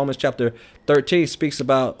why Romans chapter 13 speaks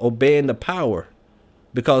about obeying the power,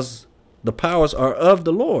 because the powers are of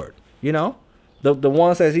the Lord, the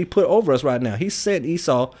ones that he put over us right now. He sent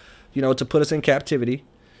Esau, to put us in captivity.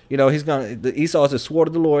 Esau is the sword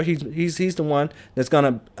of the Lord. He's the one that's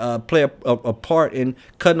gonna play a part in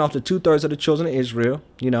cutting off the 2/3 of the children of Israel.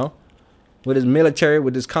 With his military,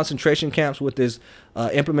 with his concentration camps, with his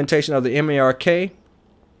implementation of the MERK.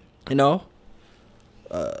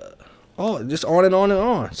 Just on and on and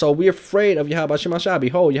on. So we're afraid of Yahweh Shemashai.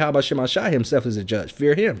 Behold, Yahweh Shemashai himself is a judge.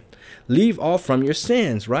 Fear him. Leave off from your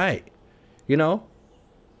sins, right?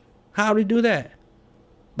 How do we do that?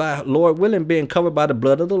 By, Lord willing, being covered by the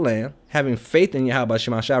blood of the Lamb, having faith in Yahweh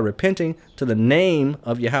Shemashai, repenting to the name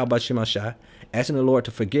of Yahweh Shemashai, asking the Lord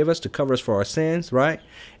to forgive us, to cover us for our sins, right?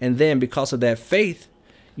 And then because of that faith,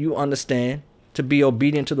 you understand to be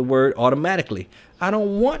obedient to the word automatically. I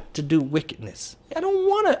don't want to do wickedness. That's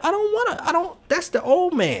the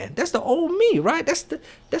old man. That's the old me, right?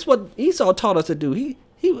 That's what Esau taught us to do. He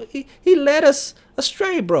led us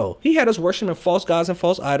astray, bro. He had us worshiping false gods and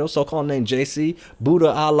false idols, so-called named JC,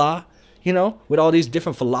 Buddha, Allah, with all these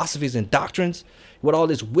different philosophies and doctrines, with all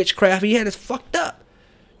this witchcraft. He had us fucked up,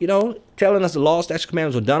 telling us the law, statutes,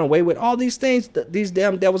 commandments were done away with. All these things that these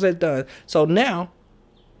damn devils had done. So now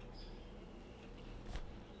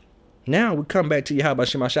we come back to Yahweh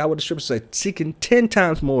Shemashai, what the scripture says, seeking 10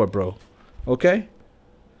 times more, bro. Okay?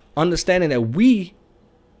 Understanding that we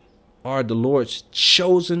are the Lord's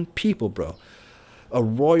chosen people, bro. A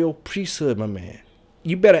royal priesthood, my man.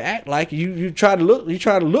 You better act like it. You try to look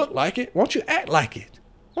like it. Won't you act like it?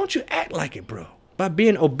 Won't you act like it, bro? By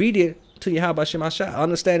being obedient to Yahweh Shemashai,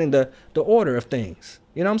 understanding the order of things.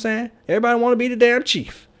 You know what I'm saying? Everybody want to be the damn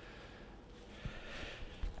chief.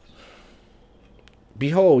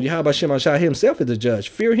 Behold, Yahweh Shemashai himself is the judge.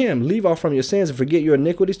 Fear him. Leave off from your sins and forget your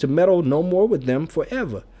iniquities, to meddle no more with them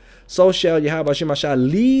forever. So shall Yahweh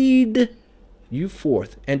Shemashai lead you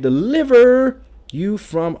forth and deliver you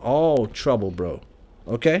from all trouble, bro.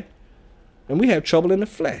 Okay? And we have trouble in the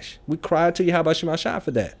flesh. We cry to Yahweh Shemashai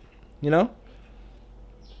for that.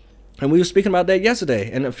 And we were speaking about that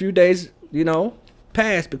yesterday, and a few days,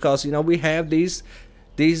 passed, because we have these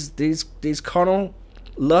carnal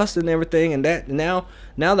lusts and everything, and that now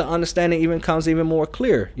the understanding even comes even more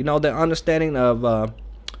clear. The understanding of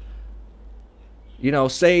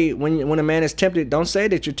say when a man is tempted, don't say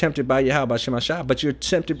that you're tempted by Yahweh Shemashah, but you're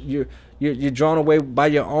tempted, you're drawn away by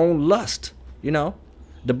your own lust.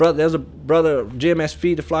 There's a brother, Jim S.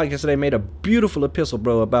 Feed the Flock, yesterday made a beautiful epistle,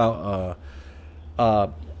 bro, about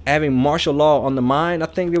having martial law on the mind. I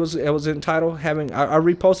think it was entitled having. I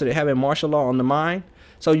reposted it, having martial law on the mind.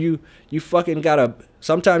 So you fucking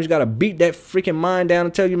sometimes you gotta beat that freaking mind down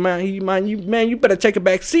and tell your mind, you better take a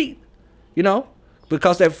back seat,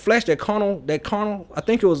 because that flesh, that carnal. I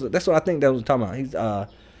think that's what I think that was talking about. He's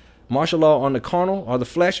martial law on the carnal or the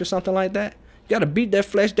flesh or something like that. You gotta beat that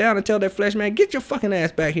flesh down and tell that flesh, man, get your fucking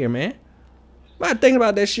ass back here, man. I'm not thinking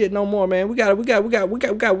about that shit no more, man. We got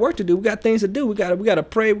work to do. We got things to do. We gotta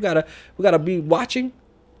pray. We gotta be watching,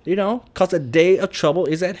 cause the day of trouble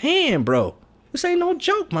is at hand, bro. This ain't no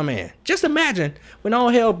joke, my man. Just imagine when all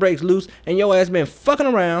hell breaks loose and your ass been fucking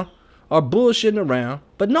around or bullshitting around.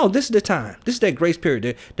 But no, this is the time. This is that grace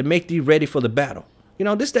period to make thee ready for the battle.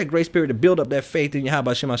 This is that grace period to build up that faith in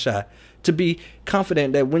Yahweh Shemashah, to be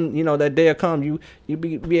confident that when that day will come, you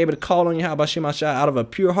be able to call on Yahweh Shemashah out of a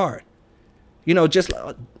pure heart. Just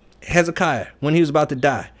Hezekiah, when he was about to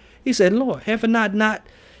die, he said, Lord, have I not,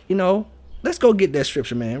 let's go get that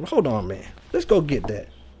scripture, man. Hold on, man. Let's go get that.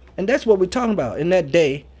 And that's what we're talking about in that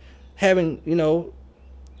day, having, hold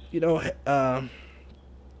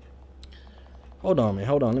on, man.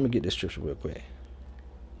 Hold on. Let me get this scripture real quick.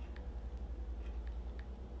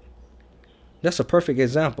 That's a perfect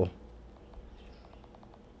example.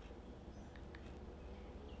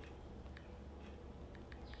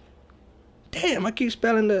 Damn, I keep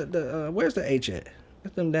spelling the where's the H at?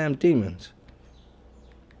 That's them damn demons.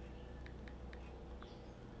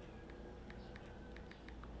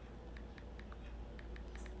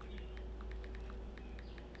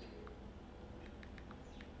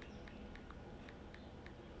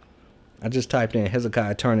 I just typed in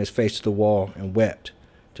Hezekiah turned his face to the wall and wept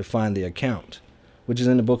to find the account, which is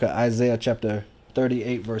in the book of Isaiah chapter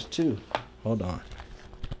 38 verse 2. Hold on.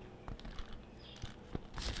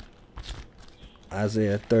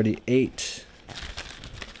 Isaiah 38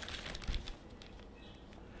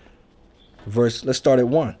 verse, let's start at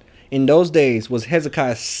 1. In those days was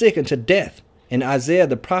Hezekiah sick unto death, and Isaiah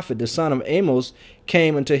the prophet, the son of Amos,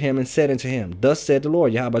 came unto him and said unto him, Thus said the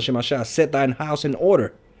Lord, Yahweh Shemashah, set thine house in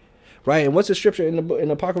order. Right? And what's the scripture in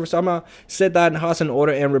the Apocrypha talking about? Set thine house in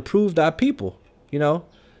order and reprove thy people. We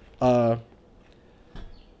got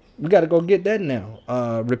to go get that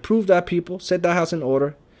now. Reprove thy people, set thy house in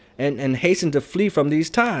order, and hasten to flee from these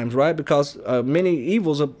times, right? Because many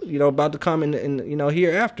evils are, about to come in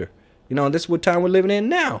hereafter. And this is what time we're living in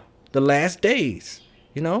now, the last days,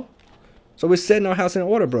 So we're setting our house in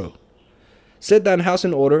order, bro. Set thine house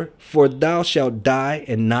in order, for thou shalt die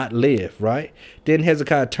and not live, right? Then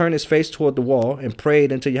Hezekiah turned his face toward the wall and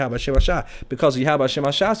prayed unto Yahweh Shemashah, because Yahweh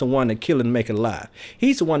Shemashah is the one that kill and make it alive.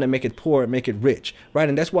 He's the one that make it poor and make it rich, right?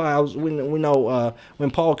 And that's why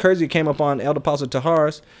when Paul Kersey came up on Elder Apostle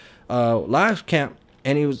Tahar's live camp,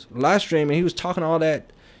 and he was live streaming, he was talking all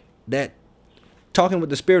that talking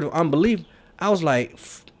with the spirit of unbelief. I was like,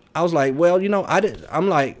 well, I'm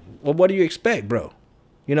like, well, what do you expect, bro?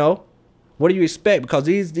 What do you expect? Because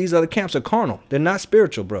these other camps are carnal. They're not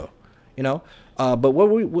spiritual, bro. But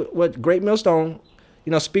what Great Millstone,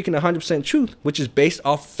 speaking 100% truth, which is based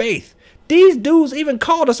off faith. These dudes even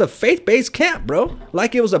called us a faith-based camp, bro.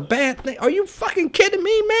 Like it was a bad thing. Are you fucking kidding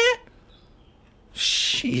me, man?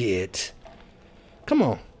 Shit. Come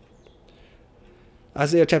on.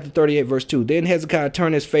 Isaiah chapter 38, verse 2. Then Hezekiah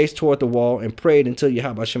turned his face toward the wall and prayed until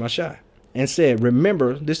Yahweh Shemashah, and said,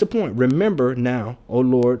 Remember, this is the point. Remember now, O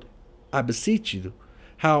Lord, I beseech you,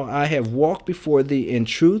 how I have walked before thee in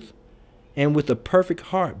truth and with a perfect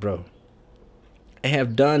heart, bro. And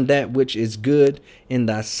have done that which is good in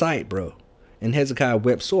thy sight, bro. And Hezekiah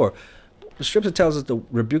wept sore. The scripture tells us to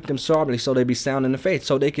rebuke them sorely, so they be sound in the faith,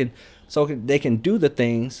 so they can do the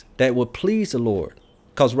things that will please the Lord.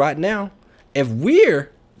 Because right now, if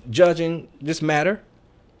we're judging this matter,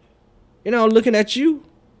 looking at you,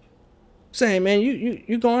 saying, man,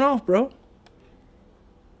 you going off, bro.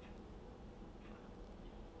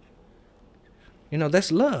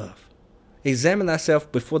 That's love. Examine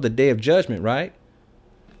thyself before the day of judgment, right?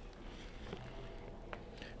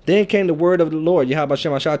 Then came the word of the Lord, Yahweh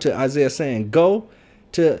Shemashah, to Isaiah, saying, Go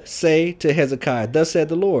to say to Hezekiah, Thus said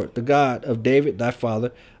the Lord, the God of David, thy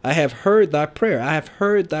father, I have heard thy prayer. I have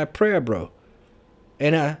heard thy prayer, bro.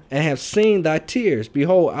 and have seen thy tears.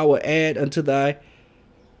 Behold, I will add unto thy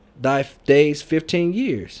days 15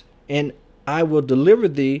 years, and I will deliver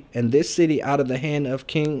thee and this city out of the hand of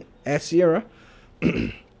King Assyria,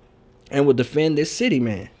 and will defend this city,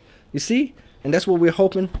 man. You see? And that's what we're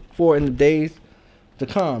hoping for in the days to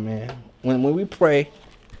come, man. When we pray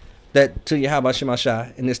that to Yahweh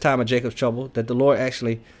Shemashah in this time of Jacob's trouble, that the Lord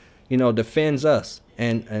actually, defends us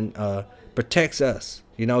and protects us,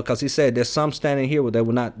 because he said there's some standing here that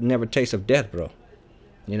will never taste of death, bro.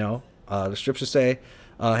 The scriptures say,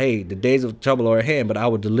 hey, the days of trouble are at hand, but I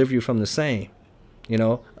will deliver you from the same.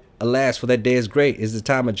 Alas, for that day is great, is the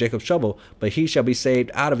time of Jacob's trouble, but he shall be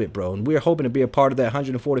saved out of it, bro. And we're hoping to be a part of that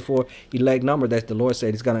 144 elect number that the Lord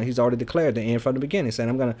said he's already declared the end from the beginning,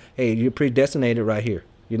 saying, hey, you're predestinated right here.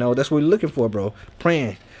 That's what we're looking for, bro.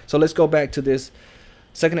 Praying. So let's go back to this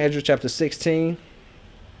 2nd Ezra chapter 16.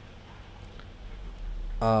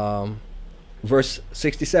 Verse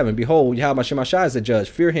 67, behold, Yahweh Shemashah is the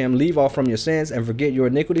judge. Fear him, leave off from your sins, and forget your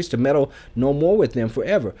iniquities, to meddle no more with them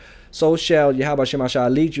forever. So shall Yahweh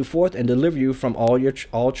Shemashah lead you forth and deliver you from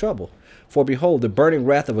all trouble. For behold, the burning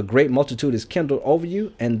wrath of a great multitude is kindled over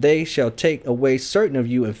you, and they shall take away certain of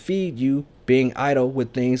you and feed you, being idle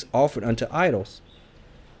with things offered unto idols.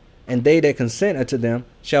 And they that consent unto them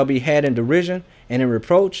shall be had in derision and in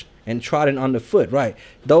reproach and trodden under foot. Right?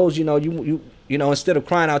 Those, instead of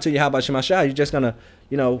crying out to Yahweh Shemashah, you're just going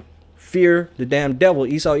to, fear the damn devil,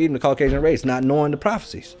 Esau, Edom, the Caucasian race, not knowing the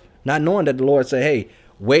prophecies, not knowing that the Lord said, hey,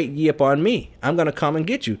 wait ye upon me. I'm going to come and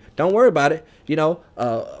get you. Don't worry about it.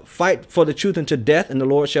 Fight for the truth unto death, and the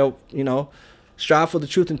Lord shall, strive for the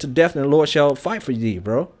truth unto death, and the Lord shall fight for thee,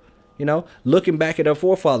 bro. Looking back at our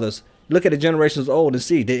forefathers, look at the generations old and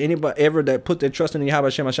see, did anybody ever that put their trust in Yahweh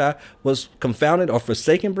Shemashah was confounded or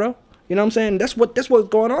forsaken, bro? You know what I'm saying? That's what's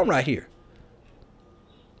going on right here.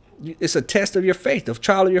 It's a test of your faith, of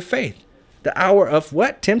trial of your faith. The hour of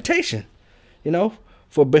what? Temptation.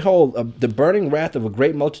 For behold, the burning wrath of a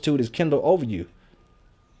great multitude is kindled over you.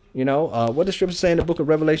 What does scripture say in the book of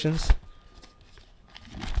Revelations?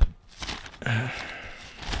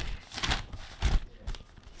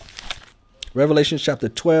 Revelation chapter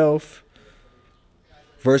 12,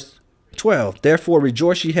 verse 12. Therefore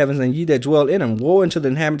rejoice, ye heavens, and ye that dwell in them. Woe unto the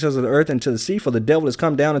inhabitants of the earth and to the sea, for the devil is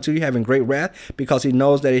come down unto you having great wrath, because he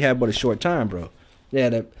knows that he had but a short time, bro.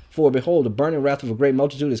 Yeah, for behold, the burning wrath of a great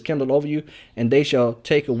multitude is kindled over you, and they shall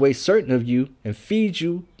take away certain of you and feed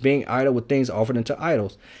you, being idle with things offered unto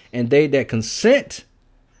idols. And they that consent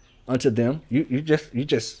unto them, you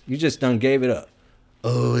just done gave it up.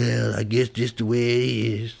 Oh, well, I guess just the way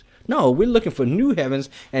it is. No, we're looking for new heavens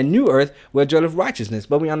and new earth where dwelleth righteousness.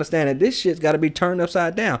 But we understand that this shit's got to be turned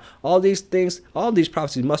upside down. All these things, all these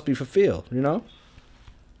prophecies must be fulfilled,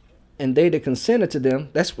 And they that consented to them,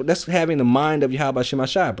 that's having the mind of Yahweh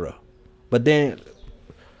Shemashah, bro. But then,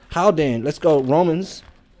 how then? Let's go Romans,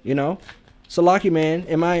 Salaki, man.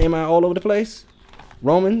 Am I all over the place?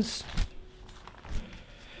 Romans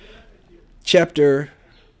chapter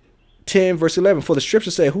 10 verse 11, for the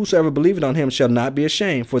scriptures say, whosoever believeth on him shall not be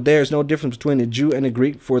ashamed, for there is no difference between the Jew and the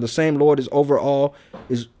Greek, for the same Lord over all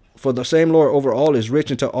is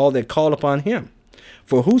rich unto all that call upon him.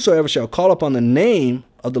 For whosoever shall call upon the name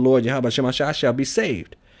of the Lord Yahweh Shemashah shall be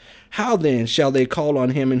saved. How then shall they call on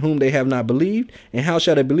him in whom they have not believed? And how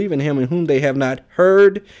shall they believe in him in whom they have not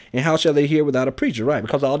heard? And how shall they hear without a preacher? Right,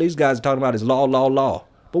 because all these guys are talking about is law, law, law.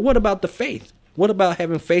 But what about the faith? What about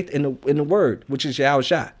having faith in the word, which is Yahweh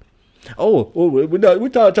Shai? We're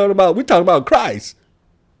talking about Christ.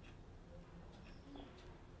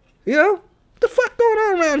 The fuck going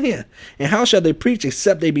on around here? And how shall they preach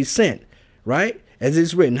except they be sent? Right? As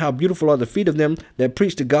it's written, how beautiful are the feet of them that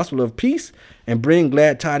preach the gospel of peace and bring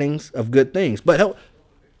glad tidings of good things. But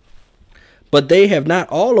they have not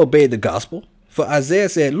all obeyed the gospel. For Isaiah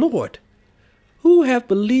said, Lord, who have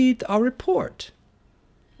believed our report?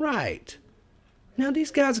 Right. Now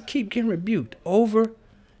these guys keep getting rebuked over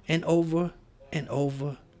and over and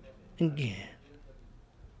over again.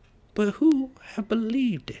 But who have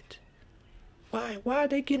believed it? Why are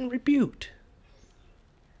they getting rebuked?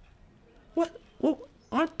 What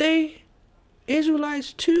aren't they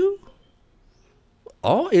Israelites too?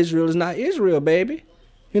 All Israel is not Israel, baby.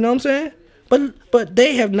 You know what I'm saying? But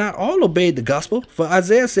they have not all obeyed the gospel. For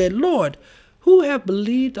Isaiah said, Lord, who have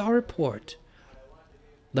believed our report?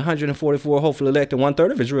 The 144 hopefully elect and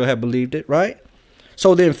 1/3 of Israel have believed it, right?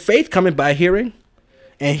 So then faith coming by hearing,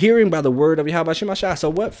 and hearing by the word of Yahweh Shemashah. So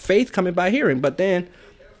what? Faith coming by hearing. But then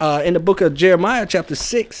in the book of Jeremiah chapter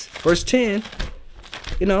 6 verse 10,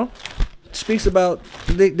 speaks about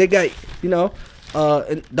they got,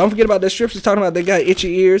 and don't forget about the scriptures talking about they got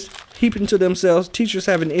itchy ears, heaping to themselves teachers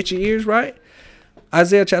having itchy ears, right?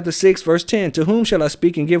 Isaiah chapter 6, verse 10, to whom shall I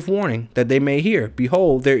speak and give warning that they may hear?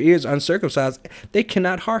 Behold, their ears uncircumcised, they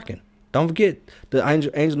cannot hearken. Don't forget, the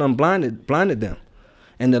angel done blinded them.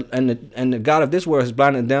 And the God of this world has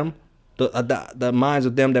blinded them, the minds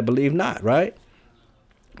of them that believe not, right?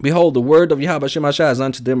 Behold, the word of Yahweh Shemashah is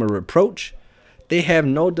unto them a reproach. They have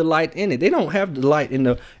no delight in it. They don't have delight in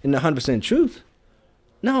the 100% truth.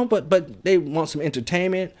 No, but they want some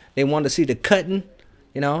entertainment. They want to see the cutting.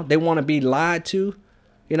 They want to be lied to.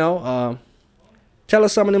 Tell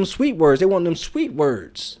us some of them sweet words. They want them sweet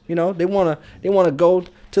words. They want to go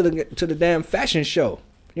to the damn fashion show.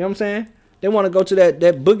 You know what I'm saying? They want to go to that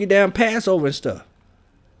boogie down Passover and stuff.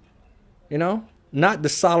 Not the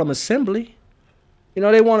solemn assembly.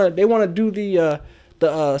 They want to do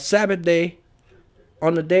the Sabbath day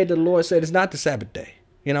on the day the Lord said it's not the Sabbath day.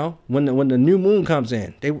 When the new moon comes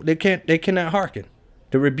in, they cannot hearken.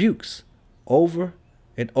 The rebukes over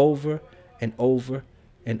and over and over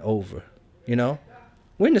and over.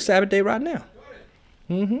 We're in the Sabbath day right now.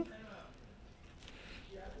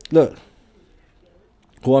 Look,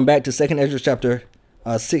 going back to 2nd Ezra chapter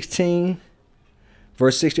 16,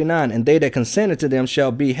 verse 69, and they that consented to them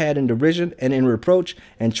shall be had in derision and in reproach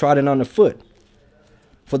and trodden on the foot.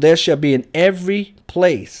 For there shall be in every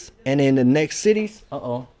place and in the next cities.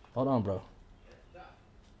 Hold on, bro.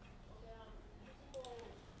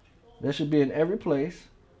 There should be in every place.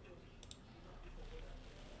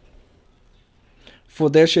 For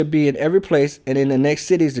there should be in every place and in the next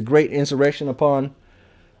cities the great insurrection upon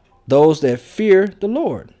those that fear the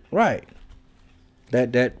Lord. Right.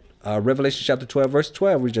 That Revelation chapter 12, verse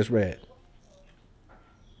 12 we just read.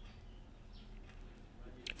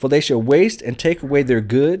 For they shall waste and take away their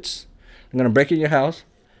goods. I'm going to break in your house.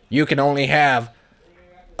 You can only have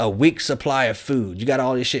a week's supply of food. You got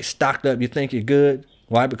all this shit stocked up. You think you're good.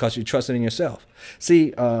 Why? Because you're trusting in yourself.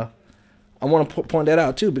 See, I want to point that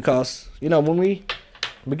out too, because, when we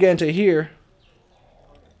began to hear,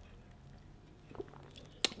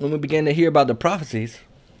 about the prophecies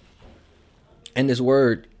and this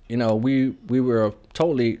word, we were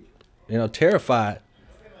totally, terrified.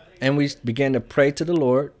 And we began to pray to the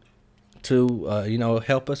Lord to,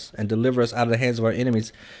 help us and deliver us out of the hands of our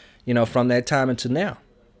enemies, from that time until now.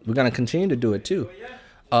 We're going to continue to do it too.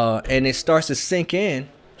 And it starts to sink in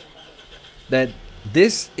that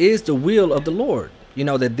this is the will of the Lord,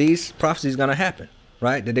 that these prophecies are going to happen,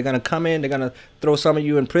 right? That they're going to come in, they're going to throw some of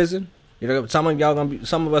you in prison. Some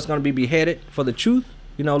of us going to be beheaded for the truth,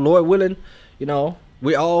 Lord willing,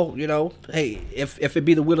 we all, hey, if it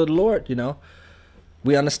be the will of the Lord,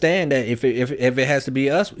 we understand that if it has to be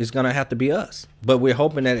us, it's going to have to be us. But we're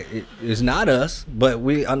hoping that it is not us, but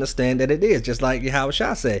we understand that it is. Just like Yahweh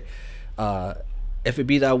Shah say, if it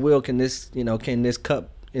be thy will, can this cup,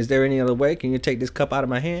 is there any other way? Can you take this cup out of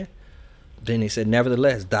my hand? Then he said,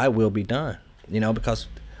 nevertheless, thy will be done. Because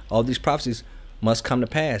all these prophecies must come to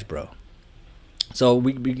pass, bro. So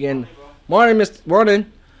we begin, morning,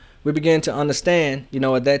 we begin to understand,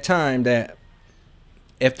 at that time that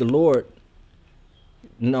if the Lord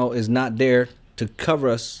is not there to cover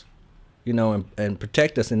us, and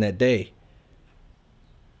protect us in that day,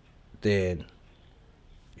 then,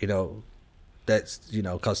 that's,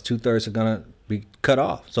 because 2/3 are going to be cut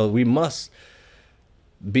off. So we must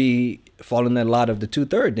be following that lot of the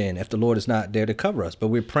 2/3 then, if the Lord is not there to cover us. But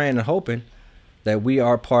we're praying and hoping that we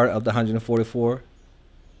are part of the 144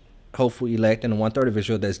 hopeful elect and the 1/3 of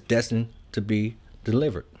Israel that's destined to be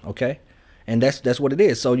delivered. Okay. And that's what it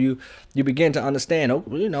is. So you begin to understand,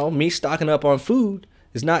 me stocking up on food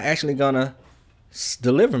is not actually going to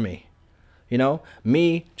deliver me.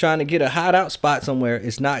 Me trying to get a hideout spot somewhere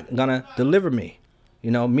is not going to deliver me.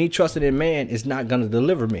 Me trusting in man is not going to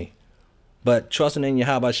deliver me. But trusting in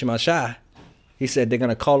Yahweh Shemashah, he said they're going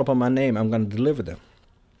to call upon my name. I'm going to deliver them.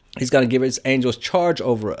 He's going to give his angels charge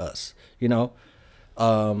over us. He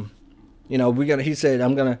said,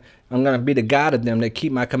 I'm gonna be the God of them that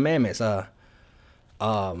keep my commandments.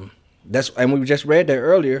 And we just read that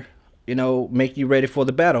earlier. Make you ready for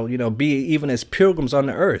the battle. Be even as pilgrims on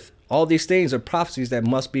the earth. All these things are prophecies that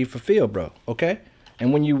must be fulfilled, bro. Okay.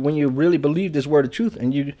 And when you really believe this word of truth,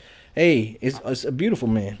 and it's a beautiful,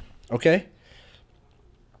 man. Okay.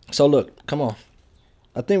 So look, come on.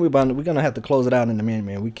 I think we're gonna have to close it out in a minute,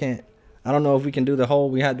 man. We can't. I don't know if we can do the whole.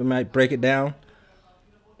 We might break it down.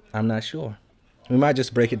 I'm not sure. We might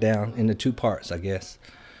just break it down into 2 parts, I guess.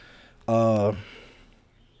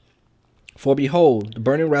 For behold, the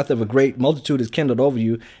burning wrath of a great multitude is kindled over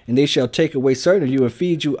you, and they shall take away certain of you and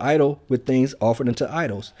feed you idle with things offered unto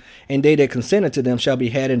idols. And they that consent unto them shall be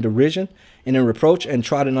had in derision and in reproach and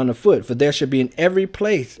trodden under foot. For there shall be in every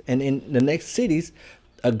place and in the next cities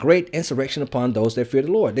a great insurrection upon those that fear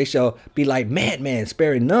the Lord. They shall be like madmen,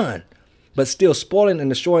 sparing none, but still spoiling and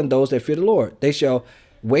destroying those that fear the Lord. They shall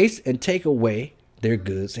waste and take away their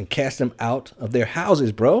goods and cast them out of their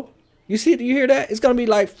houses, bro. You see, do you hear that? It's going to be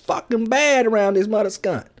like fucking bad around this mother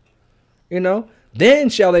skunt. You know? Then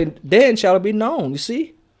shall it be known, you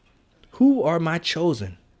see? Who are my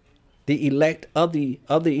chosen? The elect of the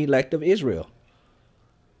elect of Israel.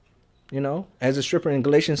 You know? As the scripture in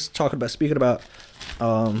Galatians speaking about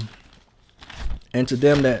and to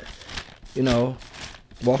them that, you know,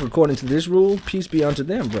 walk according to this rule, peace be unto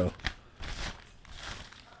them, bro.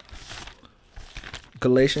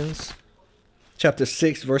 Galatians chapter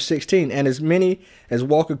 6, verse 16. And as many as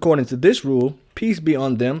walk according to this rule, peace be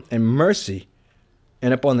on them and mercy,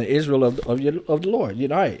 and upon the Israel of the Lord. You're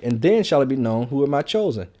right. And then shall it be known who are my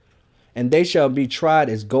chosen, and they shall be tried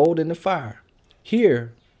as gold in the fire.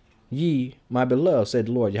 Hear ye, my beloved, said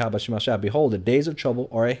the Lord, Yahweh Shemashah, behold, the days of trouble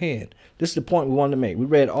are at hand. This is the point we wanted to make. We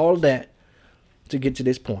read all of that to get to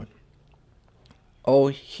this point. Oh,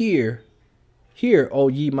 hear, oh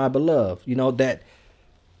ye, my beloved. You know, that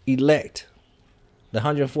elect, the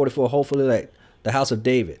 144 hopeful elect, the house of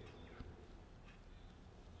David,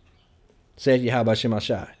 said Yahweh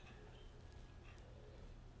Shemashah,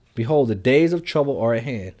 behold, the days of trouble are at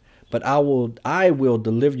hand, but I will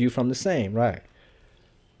deliver you from the same. Right.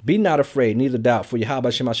 Be not afraid, neither doubt, for Yahweh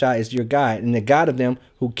Shemashah is your guide, and the God of them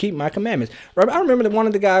who keep my commandments. I remember that one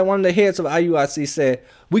of the heads of IUIC said,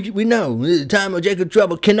 we know the time of Jacob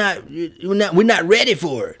trouble we're not ready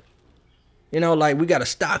for it. You know, like we got to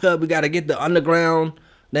stock up, we got to get the underground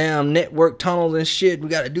damn network tunnels and shit. We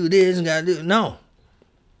got to do this and got to do no.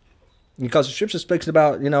 Because the scripture speaks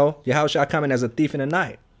about, you know, Yahweh shall come in as a thief in the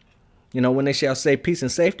night. You know, when they shall say peace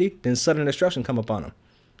and safety, then sudden destruction come upon them.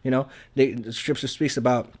 You know, the scripture speaks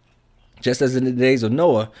about, just as in the days of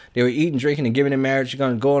Noah, they were eating, drinking, and giving in marriage.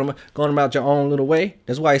 You're going about your own little way.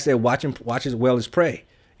 That's why he said, watch as well as pray.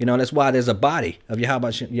 You know, that's why there's a body of Yahweh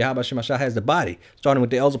Shemashah has the body, starting with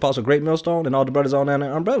the elder apostle, great millstone, and all the brothers on down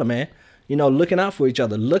the umbrella, man. You know, looking out for each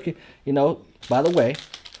other, looking, you know, by the way,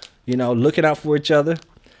 you know, looking out for each other,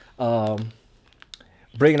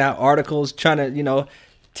 bringing out articles, trying to, you know,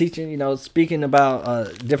 teaching, you know, speaking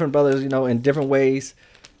about different brothers, you know, in different ways,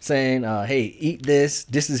 saying, hey, eat this.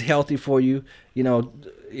 This is healthy for you. You know,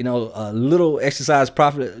 little exercise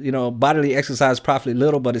profit, you know, bodily exercise profit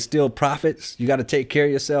little, but it still profits. You got to take care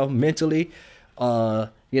of yourself mentally,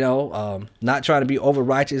 you know, not trying to be over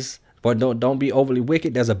righteous, but don't be overly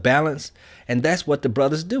wicked. There's a balance. And that's what the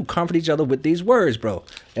brothers do. Comfort each other with these words, bro.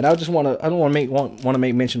 And I don't want to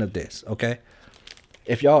make mention of this. Okay.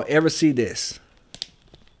 If y'all ever see this,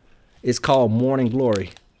 it's called Morning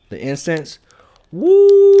Glory. The incense.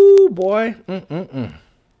 Woo, boy.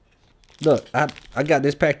 Look, I got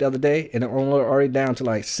this pack the other day, and I'm already down to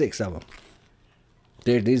like 6 of them.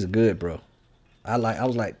 These are good, bro. I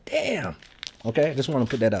was like, damn. Okay, just want to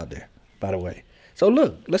put that out there, by the way. So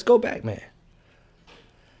look, let's go back, man.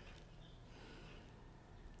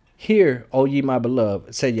 Hear, O ye my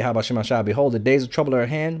beloved, said Yahweh Shemashah, behold, the days of trouble are at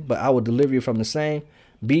hand, but I will deliver you from the same.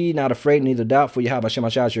 Be not afraid, neither doubt, for Yahweh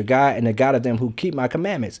Shemashah is your God, and the God of them who keep my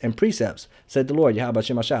commandments and precepts, said the Lord, Yahweh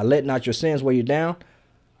Shemashah. Let not your sins weigh you down,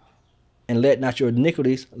 and let not your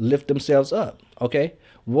iniquities lift themselves up. Okay?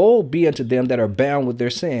 Woe be unto them that are bound with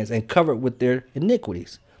their sins and covered with their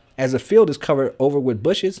iniquities. As a field is covered over with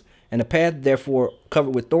bushes, and a path therefore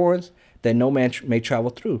covered with thorns, that no man may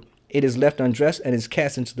travel through. It is left undressed and is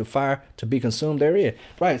cast into the fire to be consumed therein.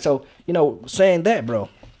 Right. So, you know, saying that, bro,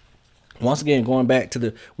 once again, going back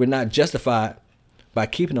to we're not justified by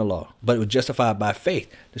keeping the law, but we're justified by faith.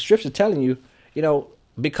 The scripture telling you, you know,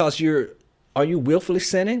 because are you willfully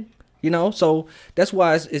sinning? You know, so that's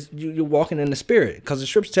why you're walking in the spirit, because the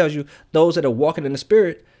scripture tells you those that are walking in the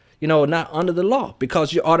spirit, you know, are not under the law,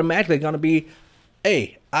 because you're automatically going to be,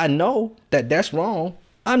 hey, I know that that's wrong.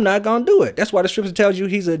 I'm not going to do it. That's why the scripture tells you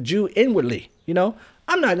he's a Jew inwardly. You know,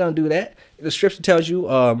 I'm not going to do that. The scripture tells you,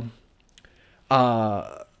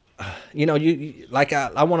 you know, you like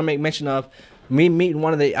I want to make mention of me meeting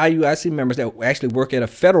one of the IUIC members that actually work at a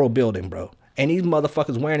federal building, bro. And these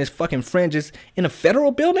motherfuckers wearing his fucking fringes in a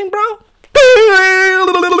federal building, bro. You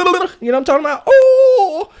know what I'm talking about?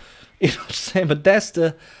 Oh, you know what I'm saying? But that's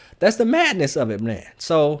the madness of it, man.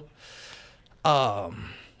 So,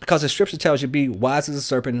 because the scripture tells you be wise as a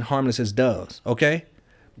serpent and harmless as doves. Okay,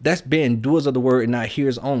 That's being doers of the word and not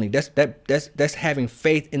hearers only. That's having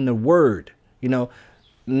faith in the word, you know,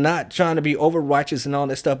 not trying to be over righteous and all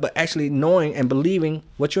that stuff, but actually knowing and believing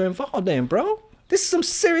what you're involved in, bro. This is some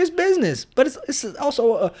serious business, but it's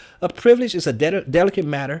also a privilege. It's a delicate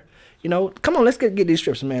matter, you know. Come on, let's get these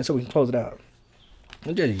strips, man, so we can close it out.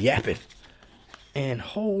 I'm just yapping, and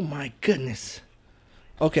oh my goodness.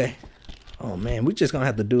 Okay, oh man, we just gonna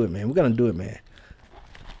have to do it, man. We're gonna do it, man.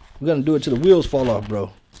 We're gonna do it till the wheels fall off,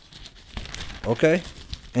 bro. Okay,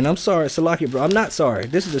 and I'm sorry, Salaki, bro. I'm not sorry.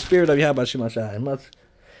 This is the spirit of Yahweh Shemashai.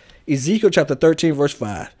 Ezekiel chapter 13, verse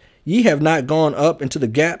 5. Ye have not gone up into the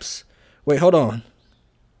gaps. Wait, hold on.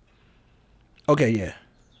 Okay, yeah.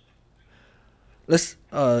 Let's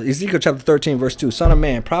Ezekiel chapter 13, verse 2. Son of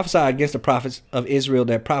man, prophesy against the prophets of Israel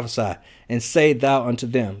that prophesy, and say thou unto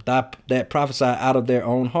them that prophesy out of their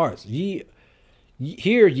own hearts.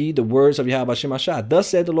 Hear ye the words of Yahweh Shemashai. Thus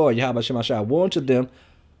said the Lord Yahweh Shemashai. Woe unto them,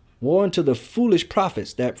 woe unto the foolish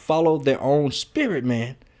prophets that follow their own spirit,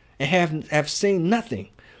 man, and have seen nothing.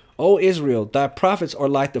 O Israel, thy prophets are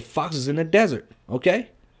like the foxes in the desert. Okay?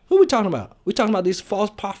 Who are we talking about? We're talking about these false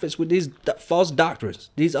prophets with these false doctrines.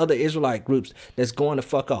 These other Israelite groups that's going to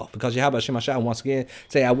fuck off. Because Yahweh Shemashai once again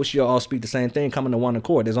say, I wish you all speak the same thing, coming to one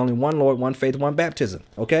accord. There's only one Lord, one faith, one baptism.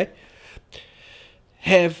 Okay?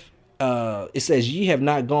 It says, ye have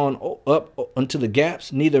not gone up unto the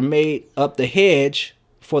gaps, neither made up the hedge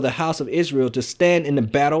for the house of Israel to stand in the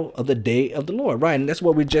battle of the day of the Lord. Right, and that's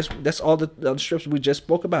what that's all the strips we just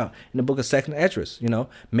spoke about in the book of 2nd Esdras. You know,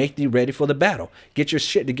 make thee ready for the battle. Get your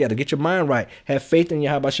shit together. Get your mind right. Have faith in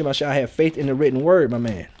Yahweh Shemashai. Have faith in the written word, my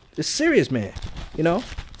man. It's serious, man. You know,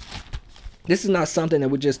 this is not something that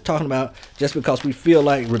we're just talking about just because we feel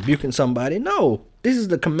like rebuking somebody. No. This is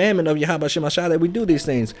the commandment of Yahweh Shemashai that we do these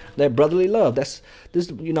things, that brotherly love. That's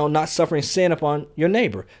this, you know, not suffering sin upon your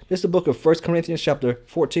neighbor. This is the book of 1 Corinthians chapter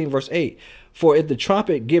 14, verse 8. For if the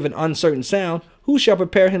trumpet give an uncertain sound, who shall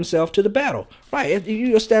prepare himself to the battle? Right. If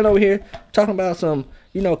you stand over here talking about some,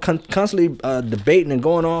 you know, constantly debating and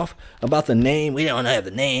going off about the name. We don't have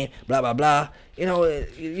the name, blah, blah, blah. You know,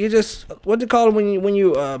 you just, what do you call it when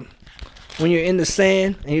you're in the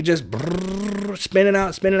sand and you're just spinning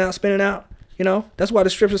out. You know, that's why the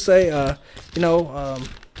scriptures say, you know,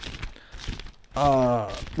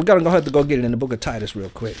 we got to go ahead to go get it in the book of Titus real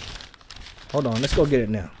quick. Hold on. Let's go get it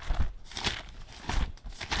now.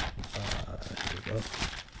 Here we go.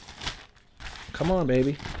 Come on,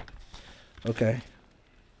 baby. Okay.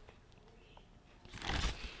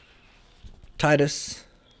 Titus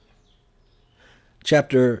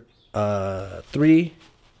chapter 3.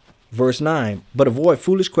 Verse 9, but avoid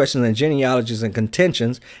foolish questions and genealogies and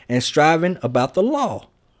contentions and striving about the law,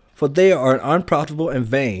 for they are unprofitable and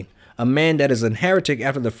vain. A man that is an heretic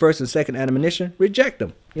after the first and second admonition, reject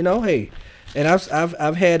them. You know, hey, and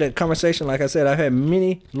I've had a conversation, like I said, I've had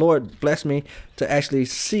many, Lord bless me to actually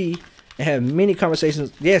see and have many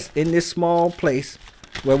conversations, yes, in this small place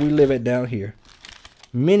where we live at down here.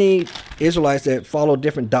 Many Israelites that follow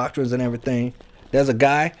different doctrines and everything. There's a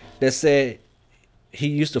guy that said, he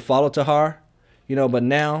used to follow Tahar, you know, but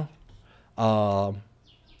now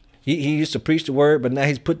he used to preach the word, but now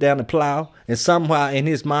he's put down the plow, and somehow in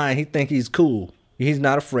his mind he think he's cool. He's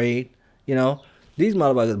not afraid, you know. These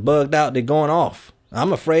motherfuckers bugged out. They're going off.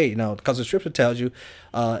 I'm afraid, you know, because the scripture tells you,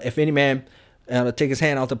 if any man take his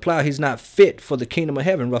hand off the plow, he's not fit for the kingdom of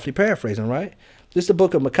heaven. Roughly paraphrasing, right? This is the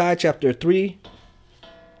book of Micaiah, chapter 3,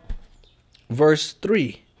 verse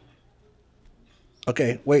 3.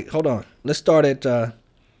 Okay, wait, hold on. Let's start at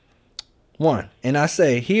 1. And I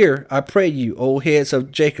say, hear, I pray you, O heads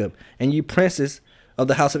of Jacob, and you princes of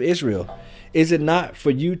the house of Israel. Is it not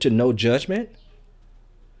for you to know judgment?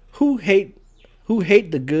 Who hate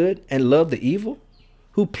the good and love the evil?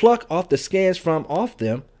 Who pluck off the skins from off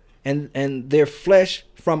them, and their flesh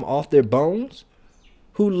from off their bones?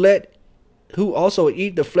 Who also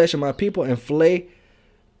eat the flesh of my people and flay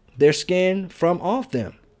their skin from off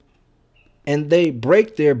them? And they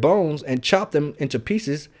break their bones and chop them into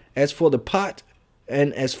pieces as for the pot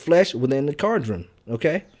and as flesh within the cauldron.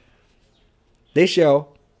 Okay. Then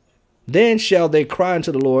shall they cry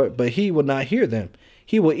unto the Lord, but he will not hear them.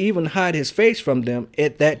 He will even hide his face from them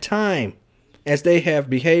at that time, as they have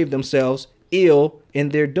behaved themselves ill in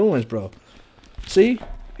their doings, bro. See,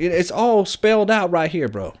 it's all spelled out right here,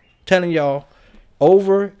 bro. Telling y'all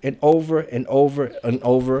over and over and over and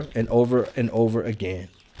over and over and over again,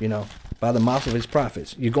 you know, by the mouth of his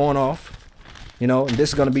prophets. You're going off, you know, and this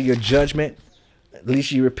is going to be your judgment. At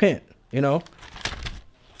least you repent, you know,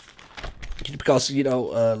 because, you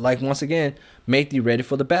know, like once again, make thee ready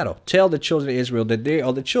for the battle. Tell the children of Israel that they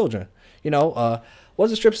are the children. You know, what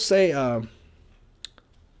does the scripture say?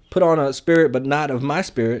 Put on a spirit, but not of my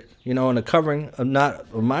spirit, you know, and a covering of not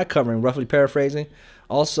of my covering, roughly paraphrasing.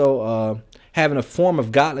 Also, having a form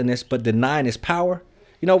of godliness, but denying his power.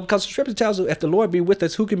 You know, because the scripture tells us, if the Lord be with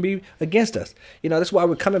us, who can be against us? You know, that's why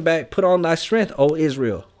we're coming back. Put on thy strength, O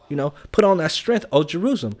Israel. You know, put on thy strength, O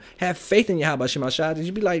Jerusalem. Have faith in Yahweh Shemashah. Did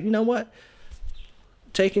you be like, you know what?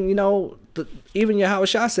 Taking, you know, even Yahweh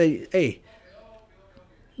Shah say, hey,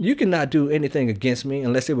 you cannot do anything against me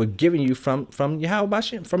unless it were given you from Yahweh,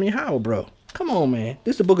 from Yahweh, bro. Come on, man.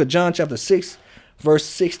 This is the book of John, chapter 6, verse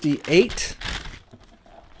 68.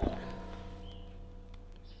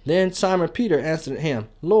 Then Simon Peter answered him,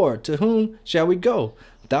 Lord, to whom shall we go?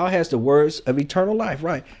 Thou hast the words of eternal life.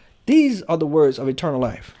 Right. These are the words of eternal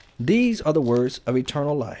life. These are the words of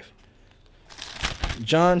eternal life.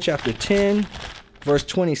 John chapter 10, verse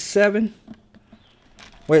 27.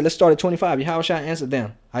 Wait, let's start at 25. Yahweh shall answer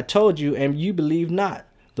them. I told you, and you believe not.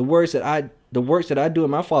 The works that I do in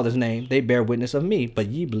my Father's name, they bear witness of me, but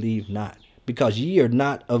ye believe not. Because ye are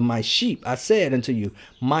not of my sheep. I said unto you,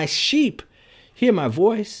 my sheep hear my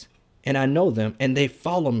voice, and I know them, and they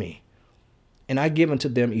follow me. And I give unto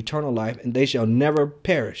them eternal life, and they shall never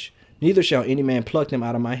perish, neither shall any man pluck them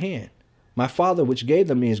out of my hand. My Father which gave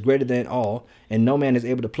them me is greater than all, and no man is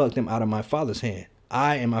able to pluck them out of my Father's hand.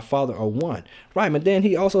 I and my Father are one. Right, but then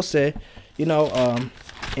he also said, you know,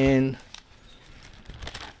 and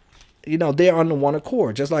you know, they're on the one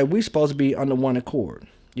accord, just like we're supposed to be on the one accord,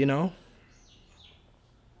 you know.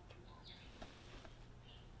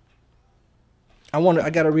 I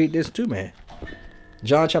gotta read this too, man.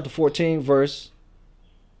 John chapter 14, verse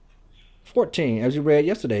 14, as you read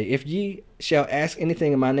yesterday. If ye shall ask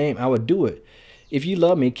anything in my name, I will do it. If ye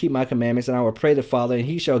love me, keep my commandments, and I will pray the Father, and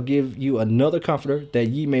he shall give you another comforter, that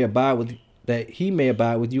he may abide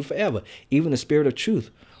with you forever, even the Spirit of truth,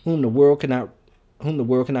 whom the world cannot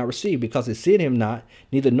receive, because it seeth him not,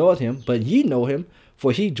 neither knoweth him, but ye know him,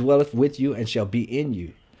 for he dwelleth with you and shall be in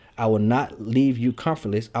you. I will not leave you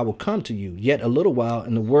comfortless. I will come to you. Yet a little while,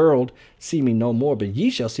 and the world see me no more, but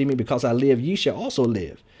ye shall see me, because I live, ye shall also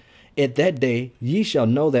live. At that day ye shall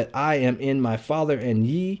know that I am in my Father, and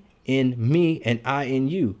ye in me, and I in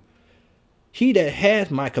you. He that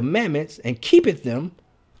hath my commandments and keepeth them,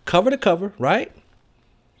 cover to cover, right?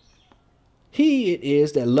 He it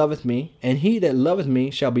is that loveth me, and he that loveth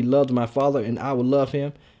me shall be loved of my Father, and I will love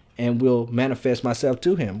him, and will manifest myself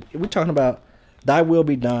to him. We're talking about thy will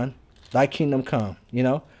be done, thy kingdom come. You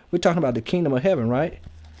know, we're talking about the kingdom of heaven, right?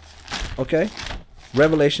 Okay.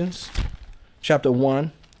 Revelations chapter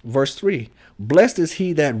 1, verse 3. Blessed is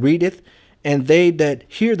he that readeth, and they that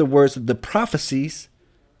hear the words of the prophecies,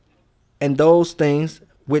 and those things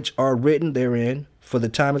which are written therein, for the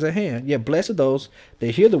time is at hand. Yeah, blessed are those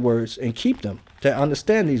that hear the words and keep them, that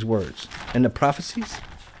understand these words and the prophecies.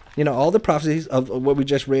 You know, all the prophecies of what we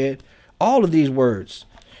just read, all of these words,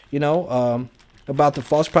 you know, about the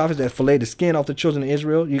false prophets that fillet the skin off the children of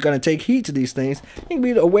Israel. You're going to take heed to these things. You can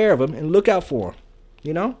be aware of them and look out for them.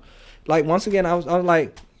 You know, like, once again, I was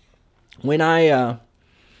like, when the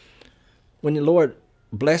Lord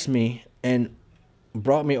blessed me and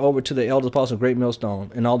brought me over to the Elders Apostle Great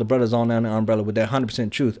Millstone and all the brothers on down the umbrella with that 100%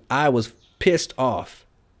 truth, I was pissed off.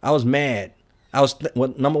 I was mad.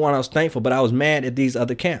 Number one, I was thankful, but I was mad at these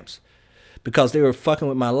other camps because they were fucking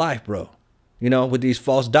with my life, bro. You know, with these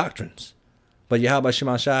false doctrines. But Yahweh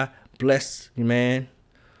Shemashah, bless you, man.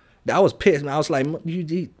 I was pissed, man. I was like,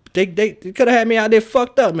 they could have had me out there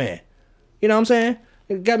fucked up, man. You know what I'm saying?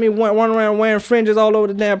 It got me running around wearing fringes all over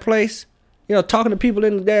the damn place. You know, talking to people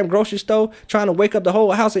in the damn grocery store, trying to wake up the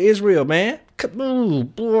whole house of Israel, man. Ooh,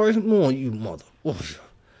 boy, come on, you mother.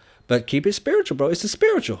 But keep it spiritual, bro. It's the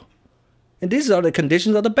spiritual. And these are the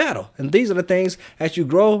conditions of the battle. And these are the things, as you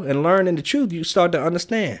grow and learn in the truth, you start to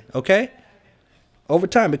understand, okay? Over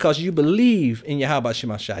time, because you believe in Yahweh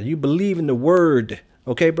Shemashah. You believe in the word.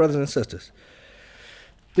 Okay, brothers and sisters.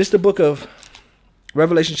 This is the book of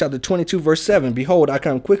Revelation chapter 22, verse 7. Behold, I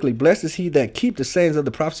come quickly. Blessed is he that keep the sayings of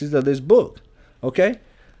the prophecies of this book. Okay?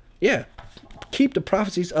 Yeah. Keep the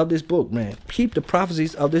prophecies of this book, man. Keep the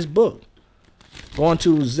prophecies of this book. Go on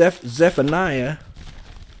to Zephaniah.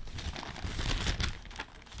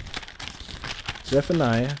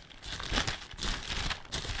 Zephaniah.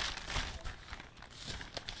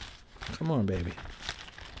 Come on, baby.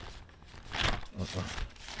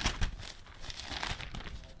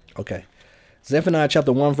 Okay. Zephaniah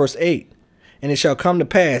chapter 1, verse 8. And it shall come to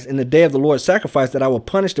pass in the day of the Lord's sacrifice that I will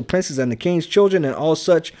punish the princes and the king's children, and all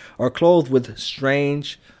such are clothed with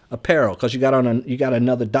strange apparel. Because you got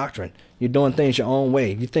another doctrine. You're doing things your own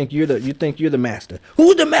way. You think you're the master.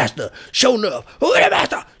 Who's the master? Show enough. Who's the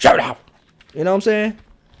master? Show enough. You know what I'm saying?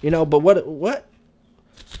 You know, but what?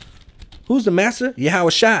 Who's the master? Yahweh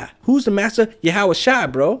Shai. Who's the master? Yahweh Shai,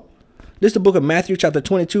 bro. This is the book of Matthew chapter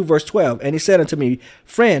 22, verse 12. And he said unto me,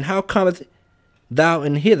 friend, how cometh thou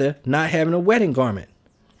in hither not having a wedding garment?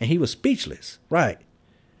 And he was speechless. Right.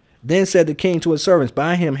 Then said the king to his servants,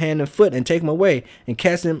 bind him hand and foot and take him away and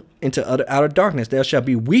cast him into outer darkness. There shall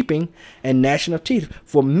be weeping and gnashing of teeth.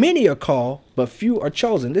 For many are called, but few are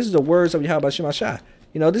chosen. This is the words of Yahweh Shai.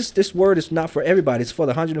 You know, this word is not for everybody. It's for the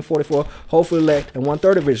 144 hopeful elect and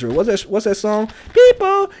 1/3 of Israel. What's that song?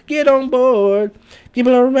 People, get on board.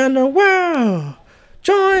 People around the world,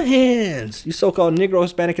 join hands. You so-called Negro,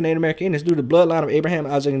 Hispanic, and Native American Indians due to the bloodline of Abraham,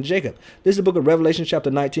 Isaac, and Jacob. This is the book of Revelation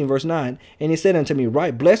chapter 19, verse 9. And he said unto me,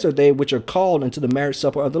 right, blessed are they which are called into the marriage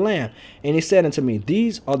supper of the Lamb. And he said unto me,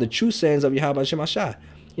 these are the true sayings of Yahweh Shai.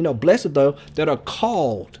 You know, blessed though that are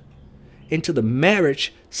called into the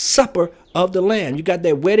marriage supper of the Lamb. You got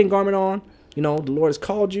that wedding garment on. You know, the Lord has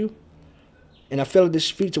called you. And I fell at his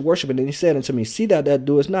feet to worship. And he said unto me, see thou that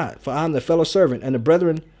doest not, for I am the fellow servant and the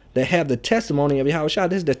brethren that have the testimony of Yahweh Shai.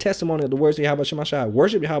 This is the testimony of the words of Yahweh Shai.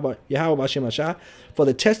 Worship Yahweh Shai. For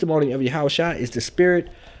the testimony of Yahweh Shai is the spirit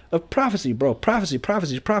of prophecy, bro. Prophecy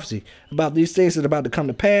about these things that are about to come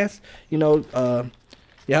to pass. You know,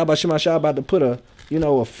 Yahweh Shai about to put a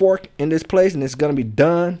fork in this place, and it's going to be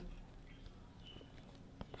done.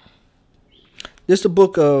 This is the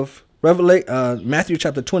book of Matthew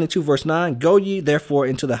chapter 22, verse 9. Go ye therefore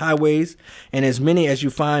into the highways, and as many as you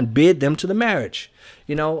find, bid them to the marriage.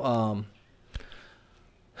 You know,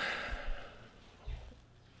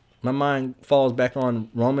 my mind falls back on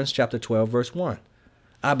Romans chapter 12, verse 1.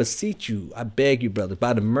 I beseech you, I beg you, brother,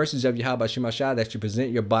 by the mercies of Yahweh Shai, that you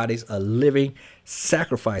present your bodies a living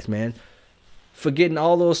sacrifice, man. Forgetting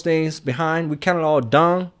all those things behind, we count it all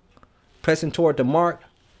dung, pressing toward the mark.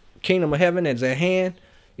 Kingdom of heaven is at hand.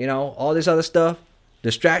 You know, all this other stuff,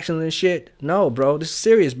 distractions and shit. No, bro, this is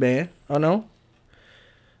serious, man. I know.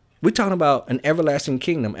 We're talking about an everlasting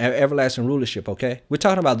kingdom, everlasting rulership, okay? We're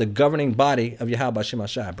talking about the governing body of Yahweh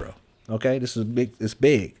Shai, bro. Okay? This is big. It's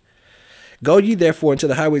big. Go ye therefore into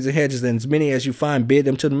the highways and hedges, and as many as you find, bid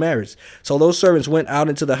them to the marriage. So those servants went out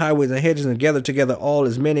into the highways and hedges and gathered together all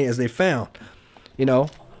as many as they found, you know,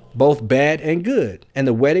 both bad and good. And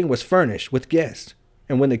the wedding was furnished with guests.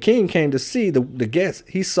 And when the king came to see the guests,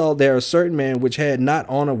 he saw there a certain man which had not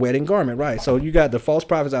on a wedding garment. Right. So you got the false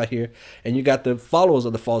prophets out here, and you got the followers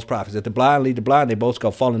of the false prophets. If the blind lead the blind, they both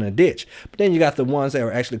go fall in a ditch. But then you got the ones that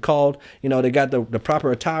are actually called. You know, they got the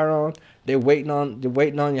proper attire on. They're waiting on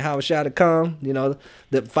Yahweh Shai to come. You know,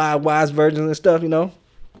 the 5 wise virgins and stuff. You know.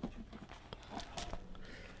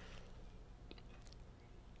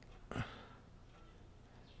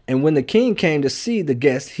 And when the king came to see the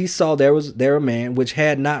guests, he saw there a man which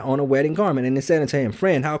had not on a wedding garment. And he said unto him,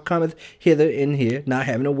 friend, how cometh hither in here not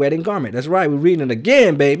having a wedding garment? That's right. We're reading it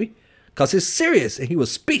again, baby, because it's serious. And he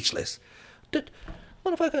was speechless.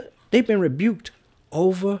 Motherfucker, they've been rebuked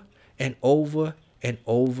over and over and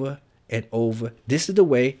over and over. This is the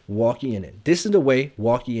way, walk ye in it. This is the way,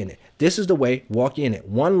 walk ye in it. This is the way, walk ye in it.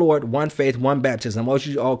 One Lord, one faith, one baptism. I want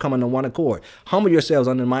you all come under one accord. Humble yourselves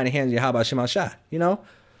under the mighty hands of Yahweh Shai. You know?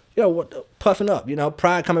 You know, what, puffing up, you know,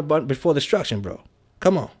 pride coming before destruction, bro.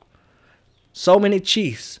 Come on. So many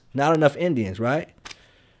chiefs, not enough Indians, right?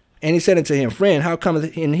 And he said unto him, friend, how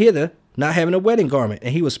cometh in hither not having a wedding garment?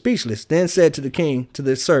 And he was speechless. Then said to the king, to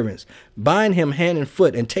the servants, bind him hand and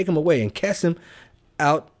foot and take him away and cast him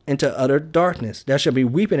out into utter darkness. There shall be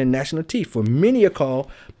weeping and gnashing of teeth, for many are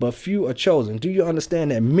called, but few are chosen. Do you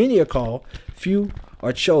understand that? Many are called, few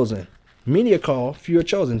are chosen. Many are called, few are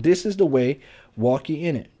chosen. This is the way, walk ye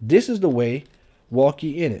in it. This is the way, walk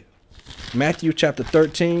ye in it. Matthew chapter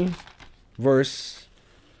 13, verse,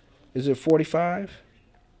 is it 45?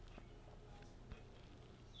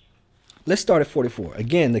 Let's start at 44.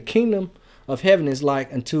 Again, the kingdom of heaven is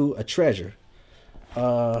like unto a treasure.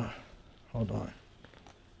 Hold on.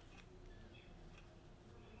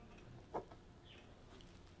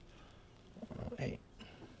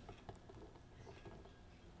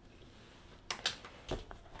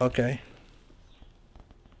 Okay.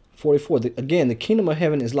 44. Again, the kingdom of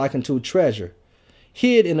heaven is like unto a treasure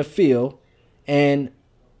hid in a field, and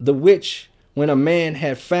the which when a man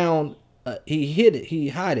had found, he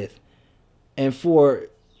hideth, and for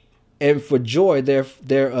joy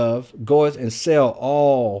thereof goeth and sell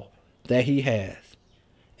all that he hath,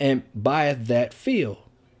 and buyeth that field.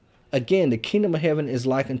 Again, the kingdom of heaven is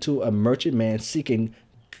like unto a merchant man seeking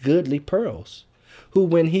goodly pearls, who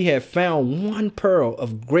when he had found one pearl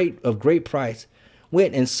of great price,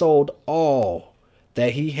 went and sold all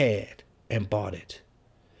that he had and bought it.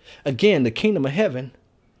 Again, the kingdom of heaven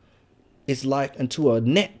is like unto a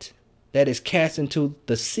net that is cast into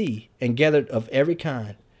the sea and gathered of every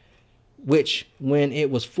kind, which when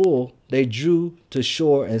it was full, they drew to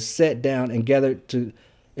shore and sat down and gathered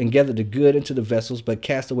the good into the vessels, but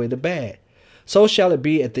cast away the bad. So shall it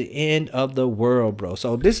be at the end of the world, bro.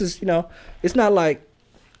 So this is, it's not like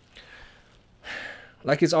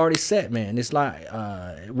it's already set, man. It's like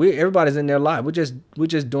everybody's in their life. We're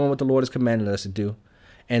just doing what the Lord has commanded us to do,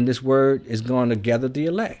 and this word is going to gather the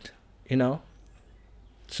elect.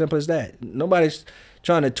 Simple as that. Nobody's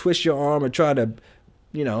trying to twist your arm or try to,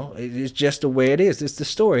 it's just the way it is. It's the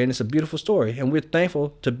story, and it's a beautiful story, and we're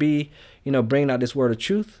thankful to be, bringing out this word of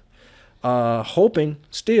truth, hoping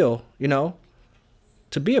still,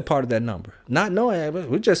 to be a part of that number. Not knowing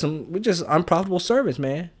we're just unprofitable servants,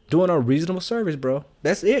 man. Doing a reasonable service, bro.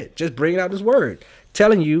 That's it. Just bringing out this word,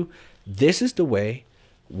 telling you this is the way.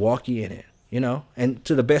 Walk ye in it, and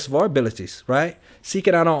to the best of our abilities, right?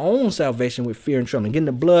 Seeking out our own salvation with fear and trembling, getting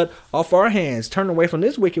the blood off our hands, turning away from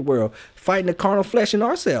this wicked world, fighting the carnal flesh in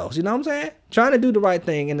ourselves. You know what I'm saying? Trying to do the right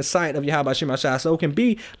thing in the sight of Yahweh Shem Shai, so it can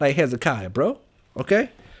be like Hezekiah, bro. Okay,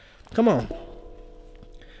 come on.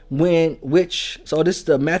 So this is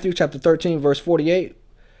the Matthew chapter 13 verse 48,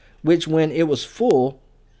 which when it was full,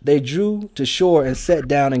 they drew to shore and sat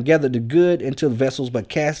down and gathered the good into the vessels, but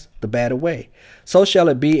cast the bad away. So shall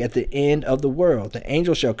it be at the end of the world. The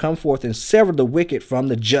angel shall come forth and sever the wicked from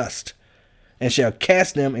the just, and shall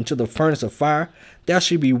cast them into the furnace of fire. There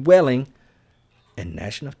shall be wailing and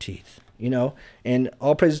gnashing of teeth. And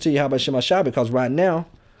all praises to Yahweh Shem Shai, because right now,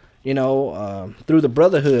 through the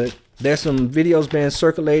brotherhood, there's some videos been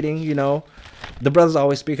circulating. The brothers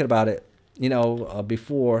always speaking about it.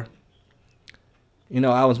 Before.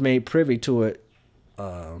 I was made privy to it,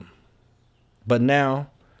 but now,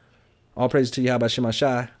 all praise to Yahweh Shem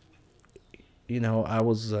Shai, I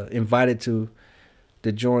was invited to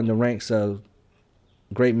join the ranks of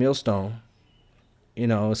Great Millstone.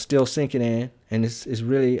 It's still sinking in, and it's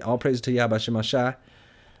really all praise to Yahweh Shem Shai.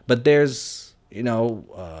 But there's, little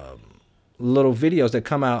videos that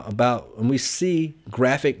come out about, and we see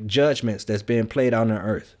graphic judgments that's being played out on the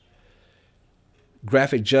earth.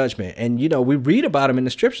 Graphic judgment, and we read about them in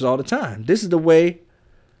the scriptures all the time. This is the way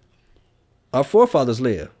our forefathers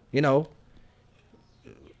live,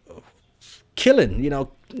 killing,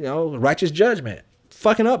 righteous judgment,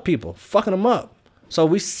 fucking up people, fucking them up. So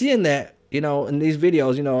we seeing that, in these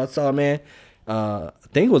videos. I saw a man, I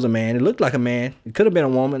think it was a man, it looked like a man, it could have been a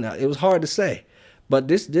woman, it was hard to say. But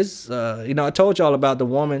this I told y'all about the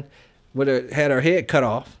woman had her head cut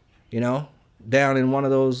off, down in one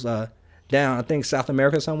of those down, I think South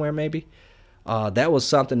America somewhere maybe. That was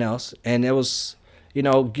something else. And it was,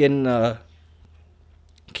 getting, I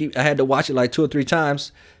had to watch it like 2 or 3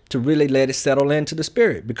 times to really let it settle into the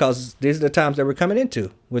spirit, because these are the times that we're coming into,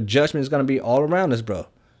 where judgment is going to be all around us, bro.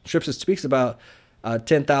 Scripture speaks about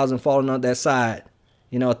 10,000 falling on that side,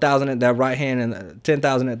 1,000 at their right hand and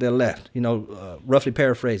 10,000 at their left, roughly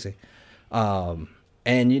paraphrasing. And,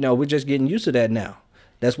 we're just getting used to that now.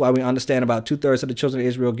 That's why we understand about 2/3 of the children of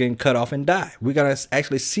Israel getting cut off and die. We're going to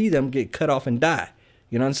actually see them get cut off and die.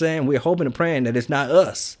 You know what I'm saying? We're hoping and praying that it's not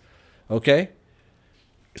us. Okay?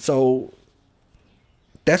 So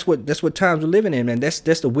that's what times we're living in, man. That's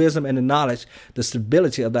the wisdom and the knowledge, the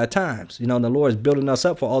stability of our times. And the Lord is building us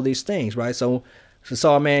up for all these things, right? So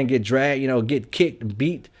saw a man get dragged, get kicked and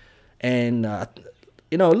beat. And,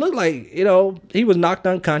 it looked like, he was knocked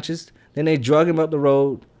unconscious. Then they drug him up the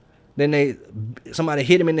road. Then somebody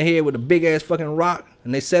hit him in the head with a big ass fucking rock,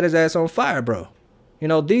 and they set his ass on fire, bro.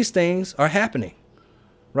 These things are happening,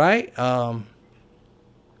 right?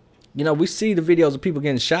 We see the videos of people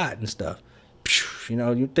getting shot and stuff.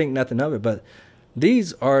 You think nothing of it, but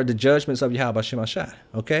these are the judgments of Yahweh Shem Shai.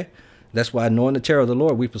 Okay, that's why, knowing the terror of the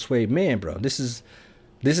Lord, we persuade men, bro. This is,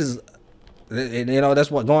 that's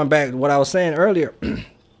what, going back to what I was saying earlier,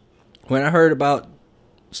 when I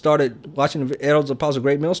started watching the Elders Apostle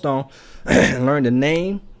Great Millstone and learned the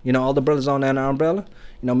name, all the brothers on that umbrella,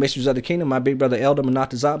 Mysteries of the Kingdom, my big brother Elder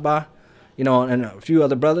Manat Zabba, and a few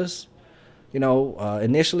other brothers,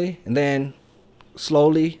 initially, and then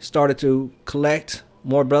slowly started to collect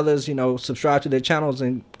more brothers, subscribe to their channels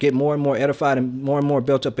and get more and more edified and more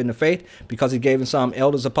built up in the faith, because he gave them some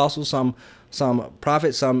elders, apostles, some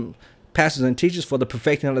prophets, some pastors and teachers for the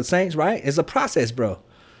perfecting of the saints, right? It's a process, bro.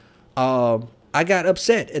 I got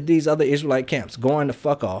upset at these other Israelite camps going the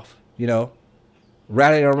fuck off,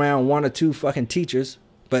 rallying around 1 or 2 fucking teachers,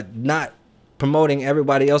 but not promoting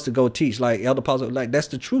everybody else to go teach. Like Elder Apostle, like, that's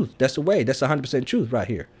the truth. That's the way. That's 100% truth right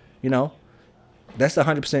here. That's the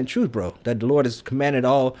 100% truth, bro. That the Lord has commanded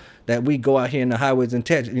all that we go out here in the highways and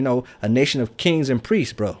teach, a nation of kings and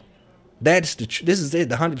priests, bro. That's this is it,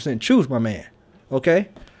 the 100% truth, my man. Okay?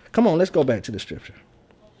 Come on, let's go back to the scripture.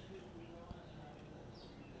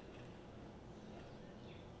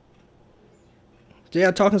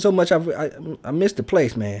 Yeah, talking so much, I missed the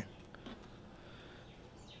place, man.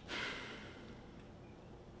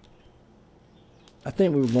 I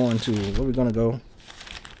think we were going to, where we going to go?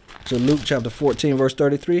 To Luke chapter 14, verse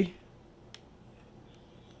 33.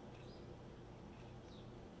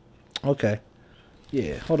 Okay.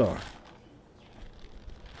 Yeah, hold on.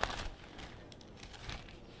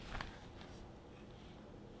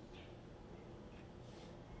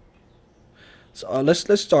 So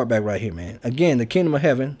let's start back right here, man. Again, the kingdom of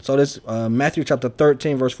heaven. So this Matthew chapter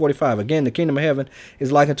 13, verse 45. Again, the kingdom of heaven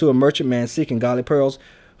is likened to a merchant man seeking godly pearls,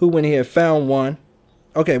 who when he had found one.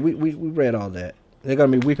 Okay, we read all that. They're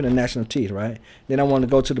going to be weeping and gnashing of teeth, right? Then I want to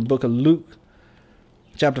go to the book of Luke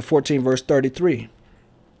chapter 14, verse 33.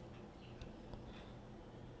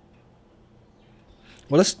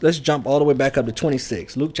 Well, let's jump all the way back up to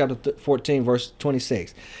 26. Luke chapter 14, verse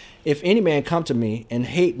 26. If any man come to me and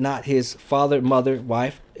hate not his father, mother,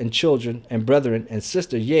 wife, and children, and brethren, and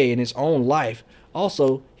sister, yea, in his own life,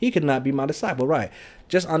 also he could not be my disciple. Right.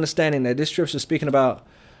 Just understanding that this scripture is speaking about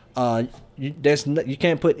you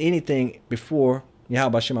can't put anything before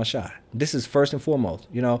Yahweh Shemashai. This is first and foremost,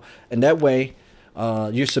 you know, and that way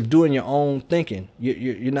you're subduing your own thinking.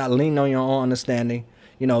 You're not leaning on your own understanding.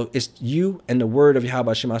 You know, it's you and the word of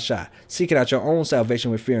Yahweh Shemashai, seeking out your own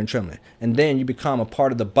salvation with fear and trembling. And then you become a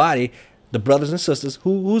part of the body, the brothers and sisters.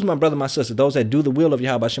 Who's my brother, my sister? Those that do the will of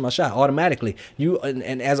Yahweh Shemashai. Automatically, you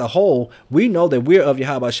and as a whole, we know that we're of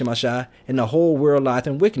Yahweh Shemashai, and the whole world lieth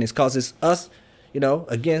in wickedness, because it's us, you know,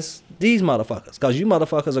 against these motherfuckers. Because you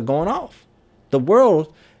motherfuckers are going off. The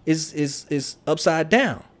world is upside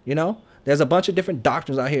down, you know. There's a bunch of different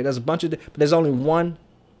doctrines out here. There's a bunch of, but there's only one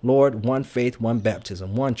Lord, one faith, one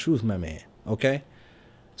baptism, one truth, my man. Okay?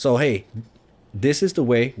 So, hey, this is the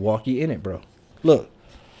way, walk ye in it, bro. Look.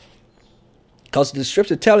 Because the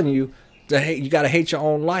scripture telling you that, hey, you got to hate your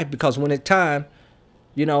own life, because when it's time,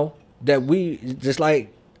 you know, that we, just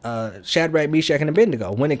like Shadrach, Meshach, and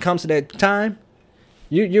Abednego, when it comes to that time,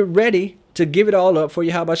 you're ready to give it all up for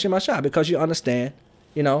Yahweh Shemashai, because you understand,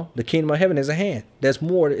 you know, the kingdom of heaven is at hand. There's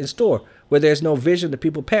more in store. Where there's no vision, the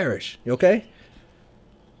people perish. Okay?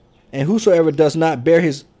 And whosoever does not bear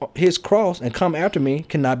his cross and come after me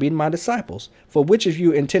cannot be my disciples. For which of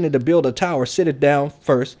you intended to build a tower sitteth down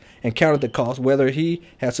first and counted the cost, whether he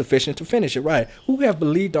has sufficient to finish it? Right. Who have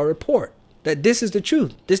believed our report? That this is the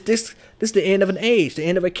truth. This is the end of an age, the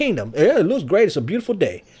end of a kingdom. Yeah, it looks great. It's a beautiful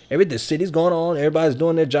day. The city's going on. Everybody's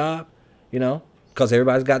doing their job, you know, because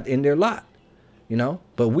everybody's got in their lot, you know.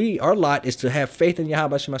 But our lot is to have faith in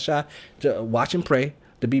Yahweh Shemashai, to watch and pray,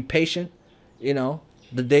 to be patient, you know.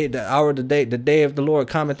 The day of the Lord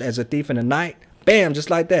cometh as a thief in the night. Bam, just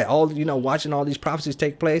like that. All, you know, watching all these prophecies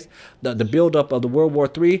take place. The build up of the World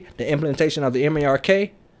War III, the implementation of the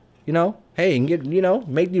MERK, you know, hey, and get, you know,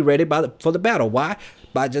 make you ready for the battle. Why?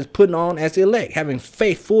 By just putting on as the elect, having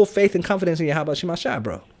faith, full faith and confidence in Yahweh Shemashai,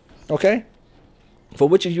 bro. Okay? For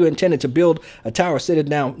which of you intended to build a tower, sitteth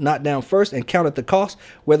down, not down first, and counted the cost,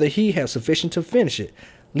 whether he have sufficient to finish it?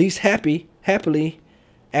 Least happily,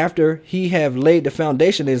 after he have laid the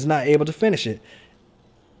foundation, is not able to finish it.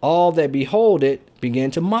 All that behold it began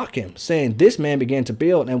to mock him, saying, this man began to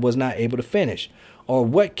build and was not able to finish. Or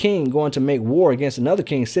what king going to make war against another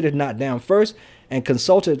king sitteth not down first, and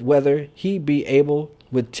consulted whether he be able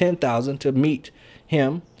with 10,000 to meet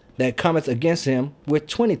him that cometh against him with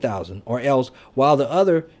 20,000? Or else, while the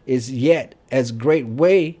other is yet as great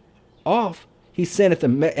way off, he sendeth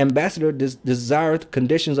the ambassador desireth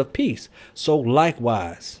conditions of peace. So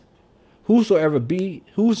likewise, whosoever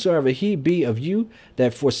he be of you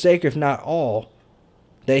that forsaketh not all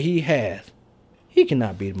that he hath, he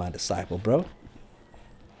cannot be my disciple, bro.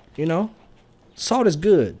 You know, salt is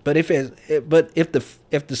good, but if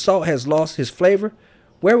the salt has lost his flavor,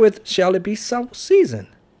 wherewith shall it be seasoned?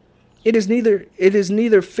 It is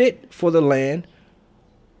neither fit for the land,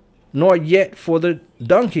 nor yet for the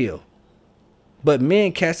dunghill. But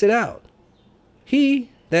men cast it out. He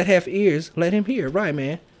that hath ears, let him hear. Right,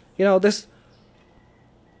 man. You know, there's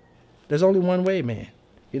only one way, man.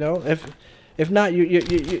 You know, if not,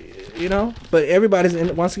 you know. But everybody's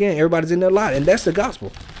everybody's in their lot, and that's the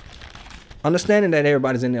gospel. Understanding that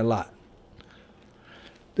everybody's in their lot.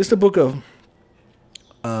 This is the book of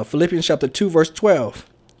Philippians chapter 2, verse 12.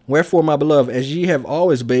 Wherefore, my beloved, as ye have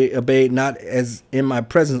always obeyed, not as in my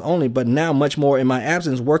presence only, but now much more in my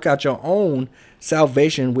absence, work out your own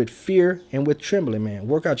salvation with fear and with trembling, man.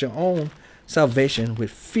 Work out your own salvation with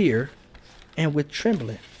fear and with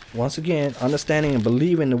trembling. once again, understanding and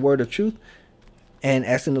believing the word of truth and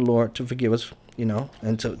asking the Lord to forgive us, you know,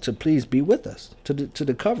 and to please be with us,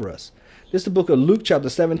 to cover us. This is the book of Luke chapter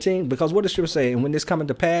 17, because what does Scripture say? And when this cometh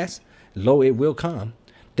to pass, lo, it will come.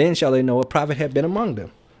 Then shall they know a prophet had been among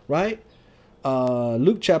them, right?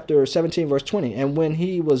 Luke chapter 17, verse 20. And when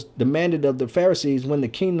he was demanded of the Pharisees when the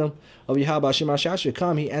kingdom of Yahweh Shemashah should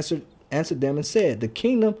come, he answered them and said, the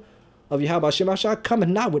kingdom of Yahweh Shemashah cometh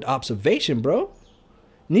not with observation, bro.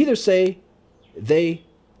 Neither shall they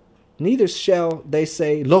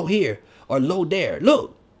say, lo here, or lo there.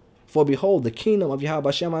 Look, for behold, the kingdom of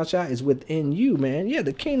Yahweh Shemashah is within you, man. Yeah,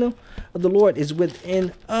 the kingdom of the Lord is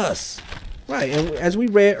within us. Right, and as we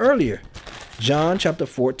read earlier, John chapter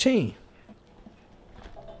 14.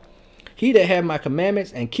 He that hath my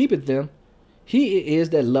commandments and keepeth them, he it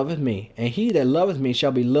is that loveth me. And he that loveth me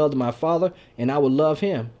shall be loved of my Father, and I will love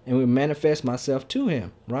him, and will manifest myself to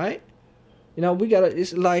him. Right? You know, we gotta,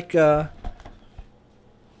 it's like, you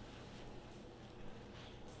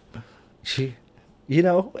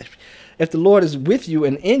know, if the Lord is with you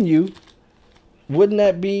and in you, wouldn't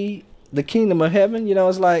that be the kingdom of heaven? You know,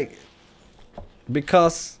 it's like,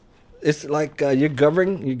 because it's like you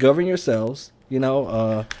govern yourselves. You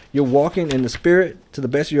know, you're walking in the Spirit to the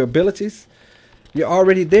best of your abilities. You're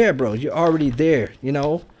already there, bro. You're already there. You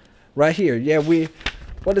know, right here. Yeah,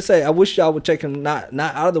 what to say? I wish y'all would take them not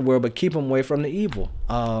out of the world, but keep them away from the evil.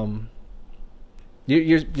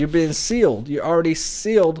 You're being sealed. You're already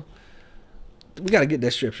sealed. We got to get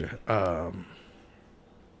that scripture.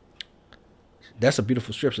 That's a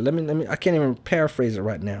beautiful scripture. Let me. I can't even paraphrase it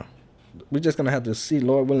right now. We're just going to have to see,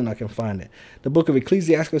 Lord willing, I can find it. The book of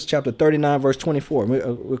Ecclesiastes, chapter 39, verse 24.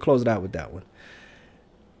 We'll close it out with that one.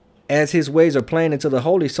 As his ways are plain unto the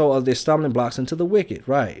holy, so are their stumbling blocks unto the wicked.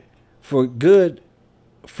 Right. For the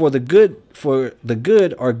good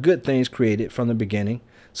are good things created from the beginning.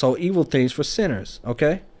 So evil things for sinners.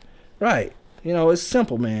 Okay. Right. You know, it's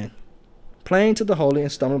simple, man. Plain to the holy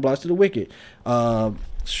and stumbling blocks to the wicked.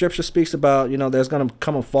 Scripture speaks about, you know, there's going to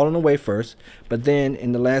come a falling away first, but then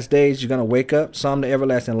in the last days you're going to wake up, some to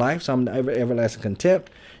everlasting life, some to everlasting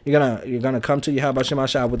contempt. You're gonna come to Yahweh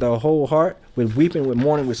Shemashah with a whole heart, with weeping, with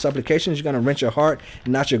mourning, with supplications. You're gonna rent your heart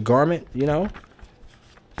and not your garment. You know,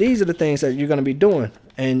 these are the things that you're gonna be doing,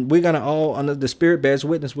 and we're gonna all, under the Spirit bears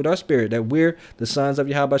witness with our spirit that we're the sons of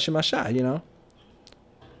Yahweh Shemashah. You know.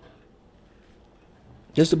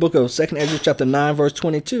 Just the book of 2nd Ezra chapter 9, verse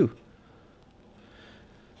 22.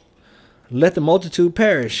 Let the multitude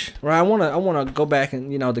perish. Right? I wanna go back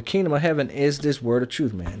and, you know, the kingdom of heaven is this word of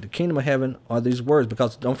truth, man. The kingdom of heaven are these words,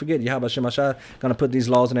 because don't forget, Yahweh Shemashah gonna put these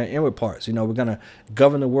laws in their inward parts. You know, we're gonna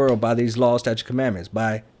govern the world by these laws, statutes, commandments,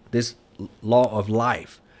 by this law of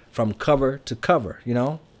life, from cover to cover. You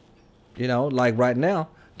know, like right now,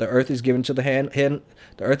 the earth is given to the hand.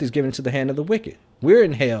 The earth is given to the hand of the wicked. We're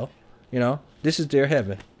in hell. You know, this is their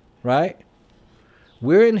heaven, right?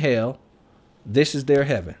 We're in hell. This is their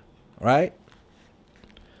heaven. Right?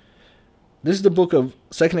 This is the book of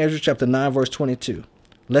 2nd Ezra chapter 9, verse 22.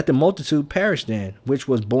 Let the multitude perish then, which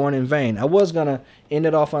was born in vain. I was going to end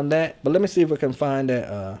it off on that, but let me see if I can find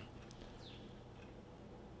that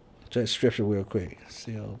scripture real quick.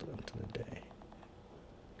 Sealed unto the day.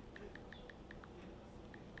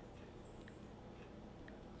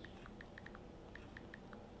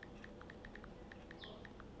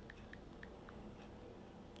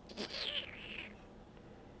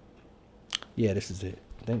 Yeah, this is it.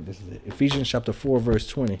 I think this is it. Ephesians chapter 4, verse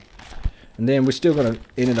 20. And then we're still going to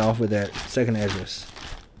end it off with that 2nd Ezra.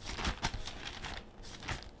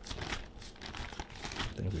 I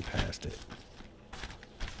think we passed it.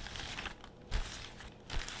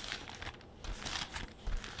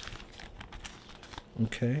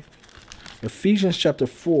 Okay. Ephesians chapter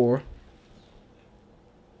 4.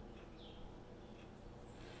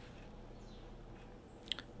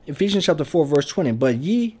 Ephesians chapter 4, verse 20. But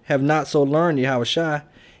ye have not so learned Yahushua,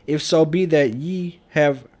 if so be that ye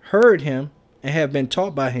have heard him and have been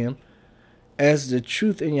taught by him, as the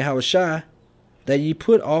truth in Yahushua, that ye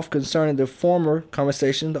put off concerning the former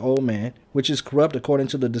conversation the old man, which is corrupt according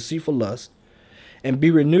to the deceitful lust, and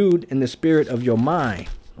be renewed in the spirit of your mind,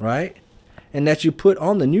 right? And that you put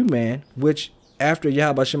on the new man, which after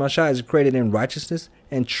Yahweh Shemashah is created in righteousness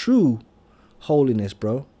and true holiness,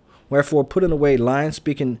 bro. Wherefore, putting away lying,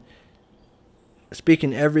 speaking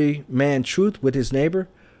every man truth with his neighbor,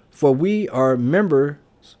 for we are members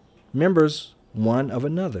one of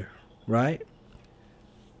another, right?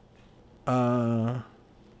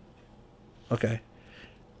 Okay.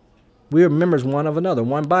 We are members one of another,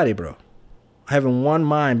 one body, bro. Having one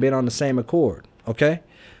mind, being on the same accord, okay?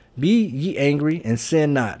 Be ye angry and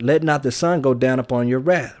sin not. Let not the sun go down upon your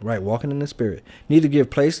wrath, right? Walking in the spirit. Neither give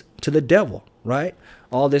place to the devil, right?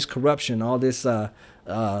 All this corruption, all this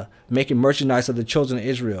making merchandise of the children of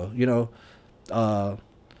Israel,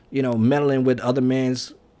 meddling with other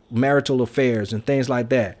men's marital affairs and things like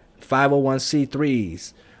that.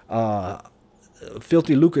 501c3s,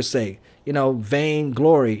 filthy lucre's sake, vain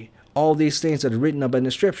glory, all these things that are written up in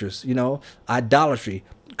the scriptures, idolatry,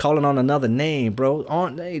 calling on another name, bro.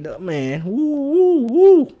 Man, woo, woo,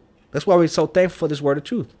 woo. That's why we're so thankful for this word of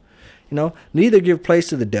truth. Neither give place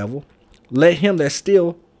to the devil. Let him that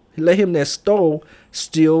stole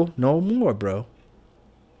steal no more, bro.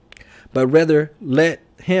 But rather let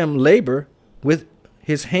him labor with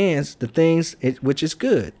his hands the things which is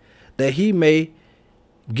good, that he may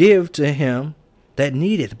give to him that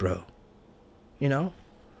needeth, bro.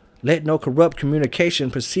 Let no corrupt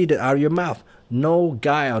communication proceed out of your mouth. No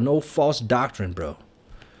guile, no false doctrine, bro.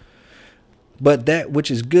 But that which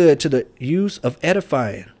is good to the use of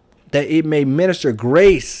edifying, that it may minister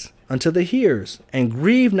grace unto the hearers. And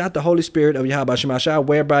grieve not the Holy Spirit of Yahweh Shemashah,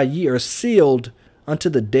 whereby ye are sealed unto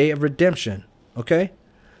the day of redemption. Okay?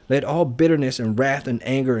 Let all bitterness and wrath and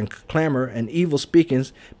anger and clamor and evil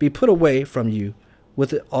speakings be put away from you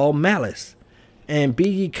with all malice. And be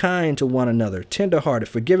ye kind to one another, tenderhearted,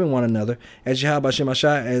 forgiving one another, as Yahweh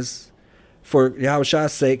Shemashah, as for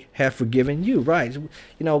Yahweh's sake, have forgiven you. Right?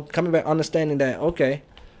 Coming back, understanding that, okay,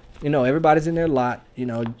 everybody's in their lot.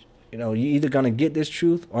 You either gonna get this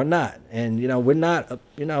truth or not. And we're not,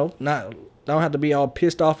 don't have to be all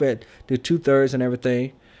pissed off at the 2/3 and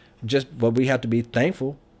everything. But we have to be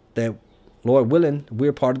thankful that, Lord willing,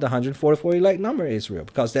 we're part of the 144 elect number of Israel,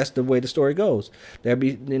 because that's the way the story goes.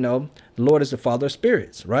 The Lord is the Father of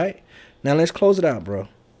spirits, right? Now let's close it out, bro.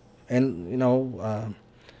 And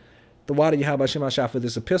the water Yahweh Shemashah for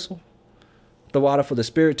this epistle, the water for the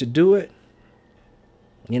Spirit to do it.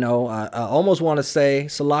 I almost want to say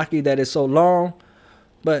Salaki that is so long,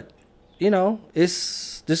 but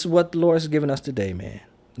this is what the Lord has given us today, man.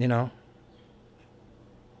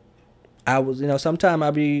 I was, sometime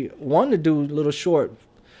I be wanting to do little short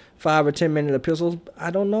 5 or 10 minute epistles.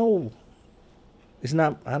 I don't know. I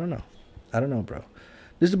don't know, bro.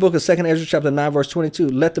 This is the book of 2nd Ezra chapter 9 verse 22.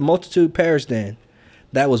 Let the multitude perish then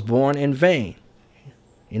that was born in vain,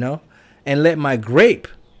 and let my grape,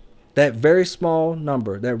 that very small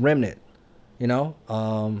number, that remnant,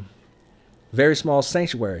 very small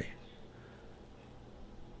sanctuary,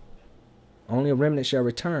 only a remnant shall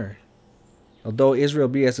return. Although Israel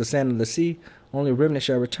be as the sand of the sea, only a remnant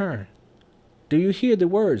shall return. Do you hear the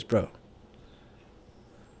words, bro?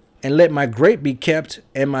 And let my grape be kept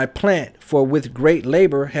and my plant, for with great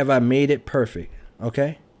labor have I made it perfect.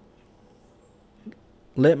 Okay?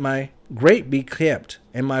 Let my grape be kept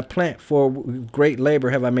and my plant, for with great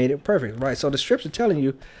labor have I made it perfect. Right? So the scripture telling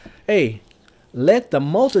you, hey, let the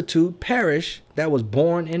multitude perish that was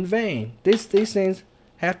born in vain. These things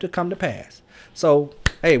have to come to pass. So,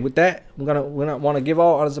 hey, with that, we want to give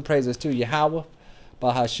all honors and praises to Yahweh,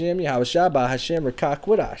 Bahashem, Yahweh Shah, Bahashem, Rekah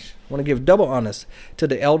Qudash. I want to give double honors to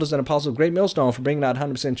the elders and apostles of Great Millstone for bringing out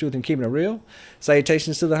 100% truth and keeping it real.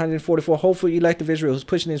 Salutations to the 144 hopeful elect of Israel who's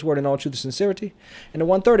pushing his word in all truth and sincerity. And the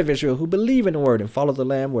 1/3 of Israel who believe in the word and follow the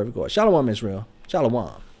Lamb wherever it goes. Shalom, Israel.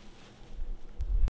 Shalom.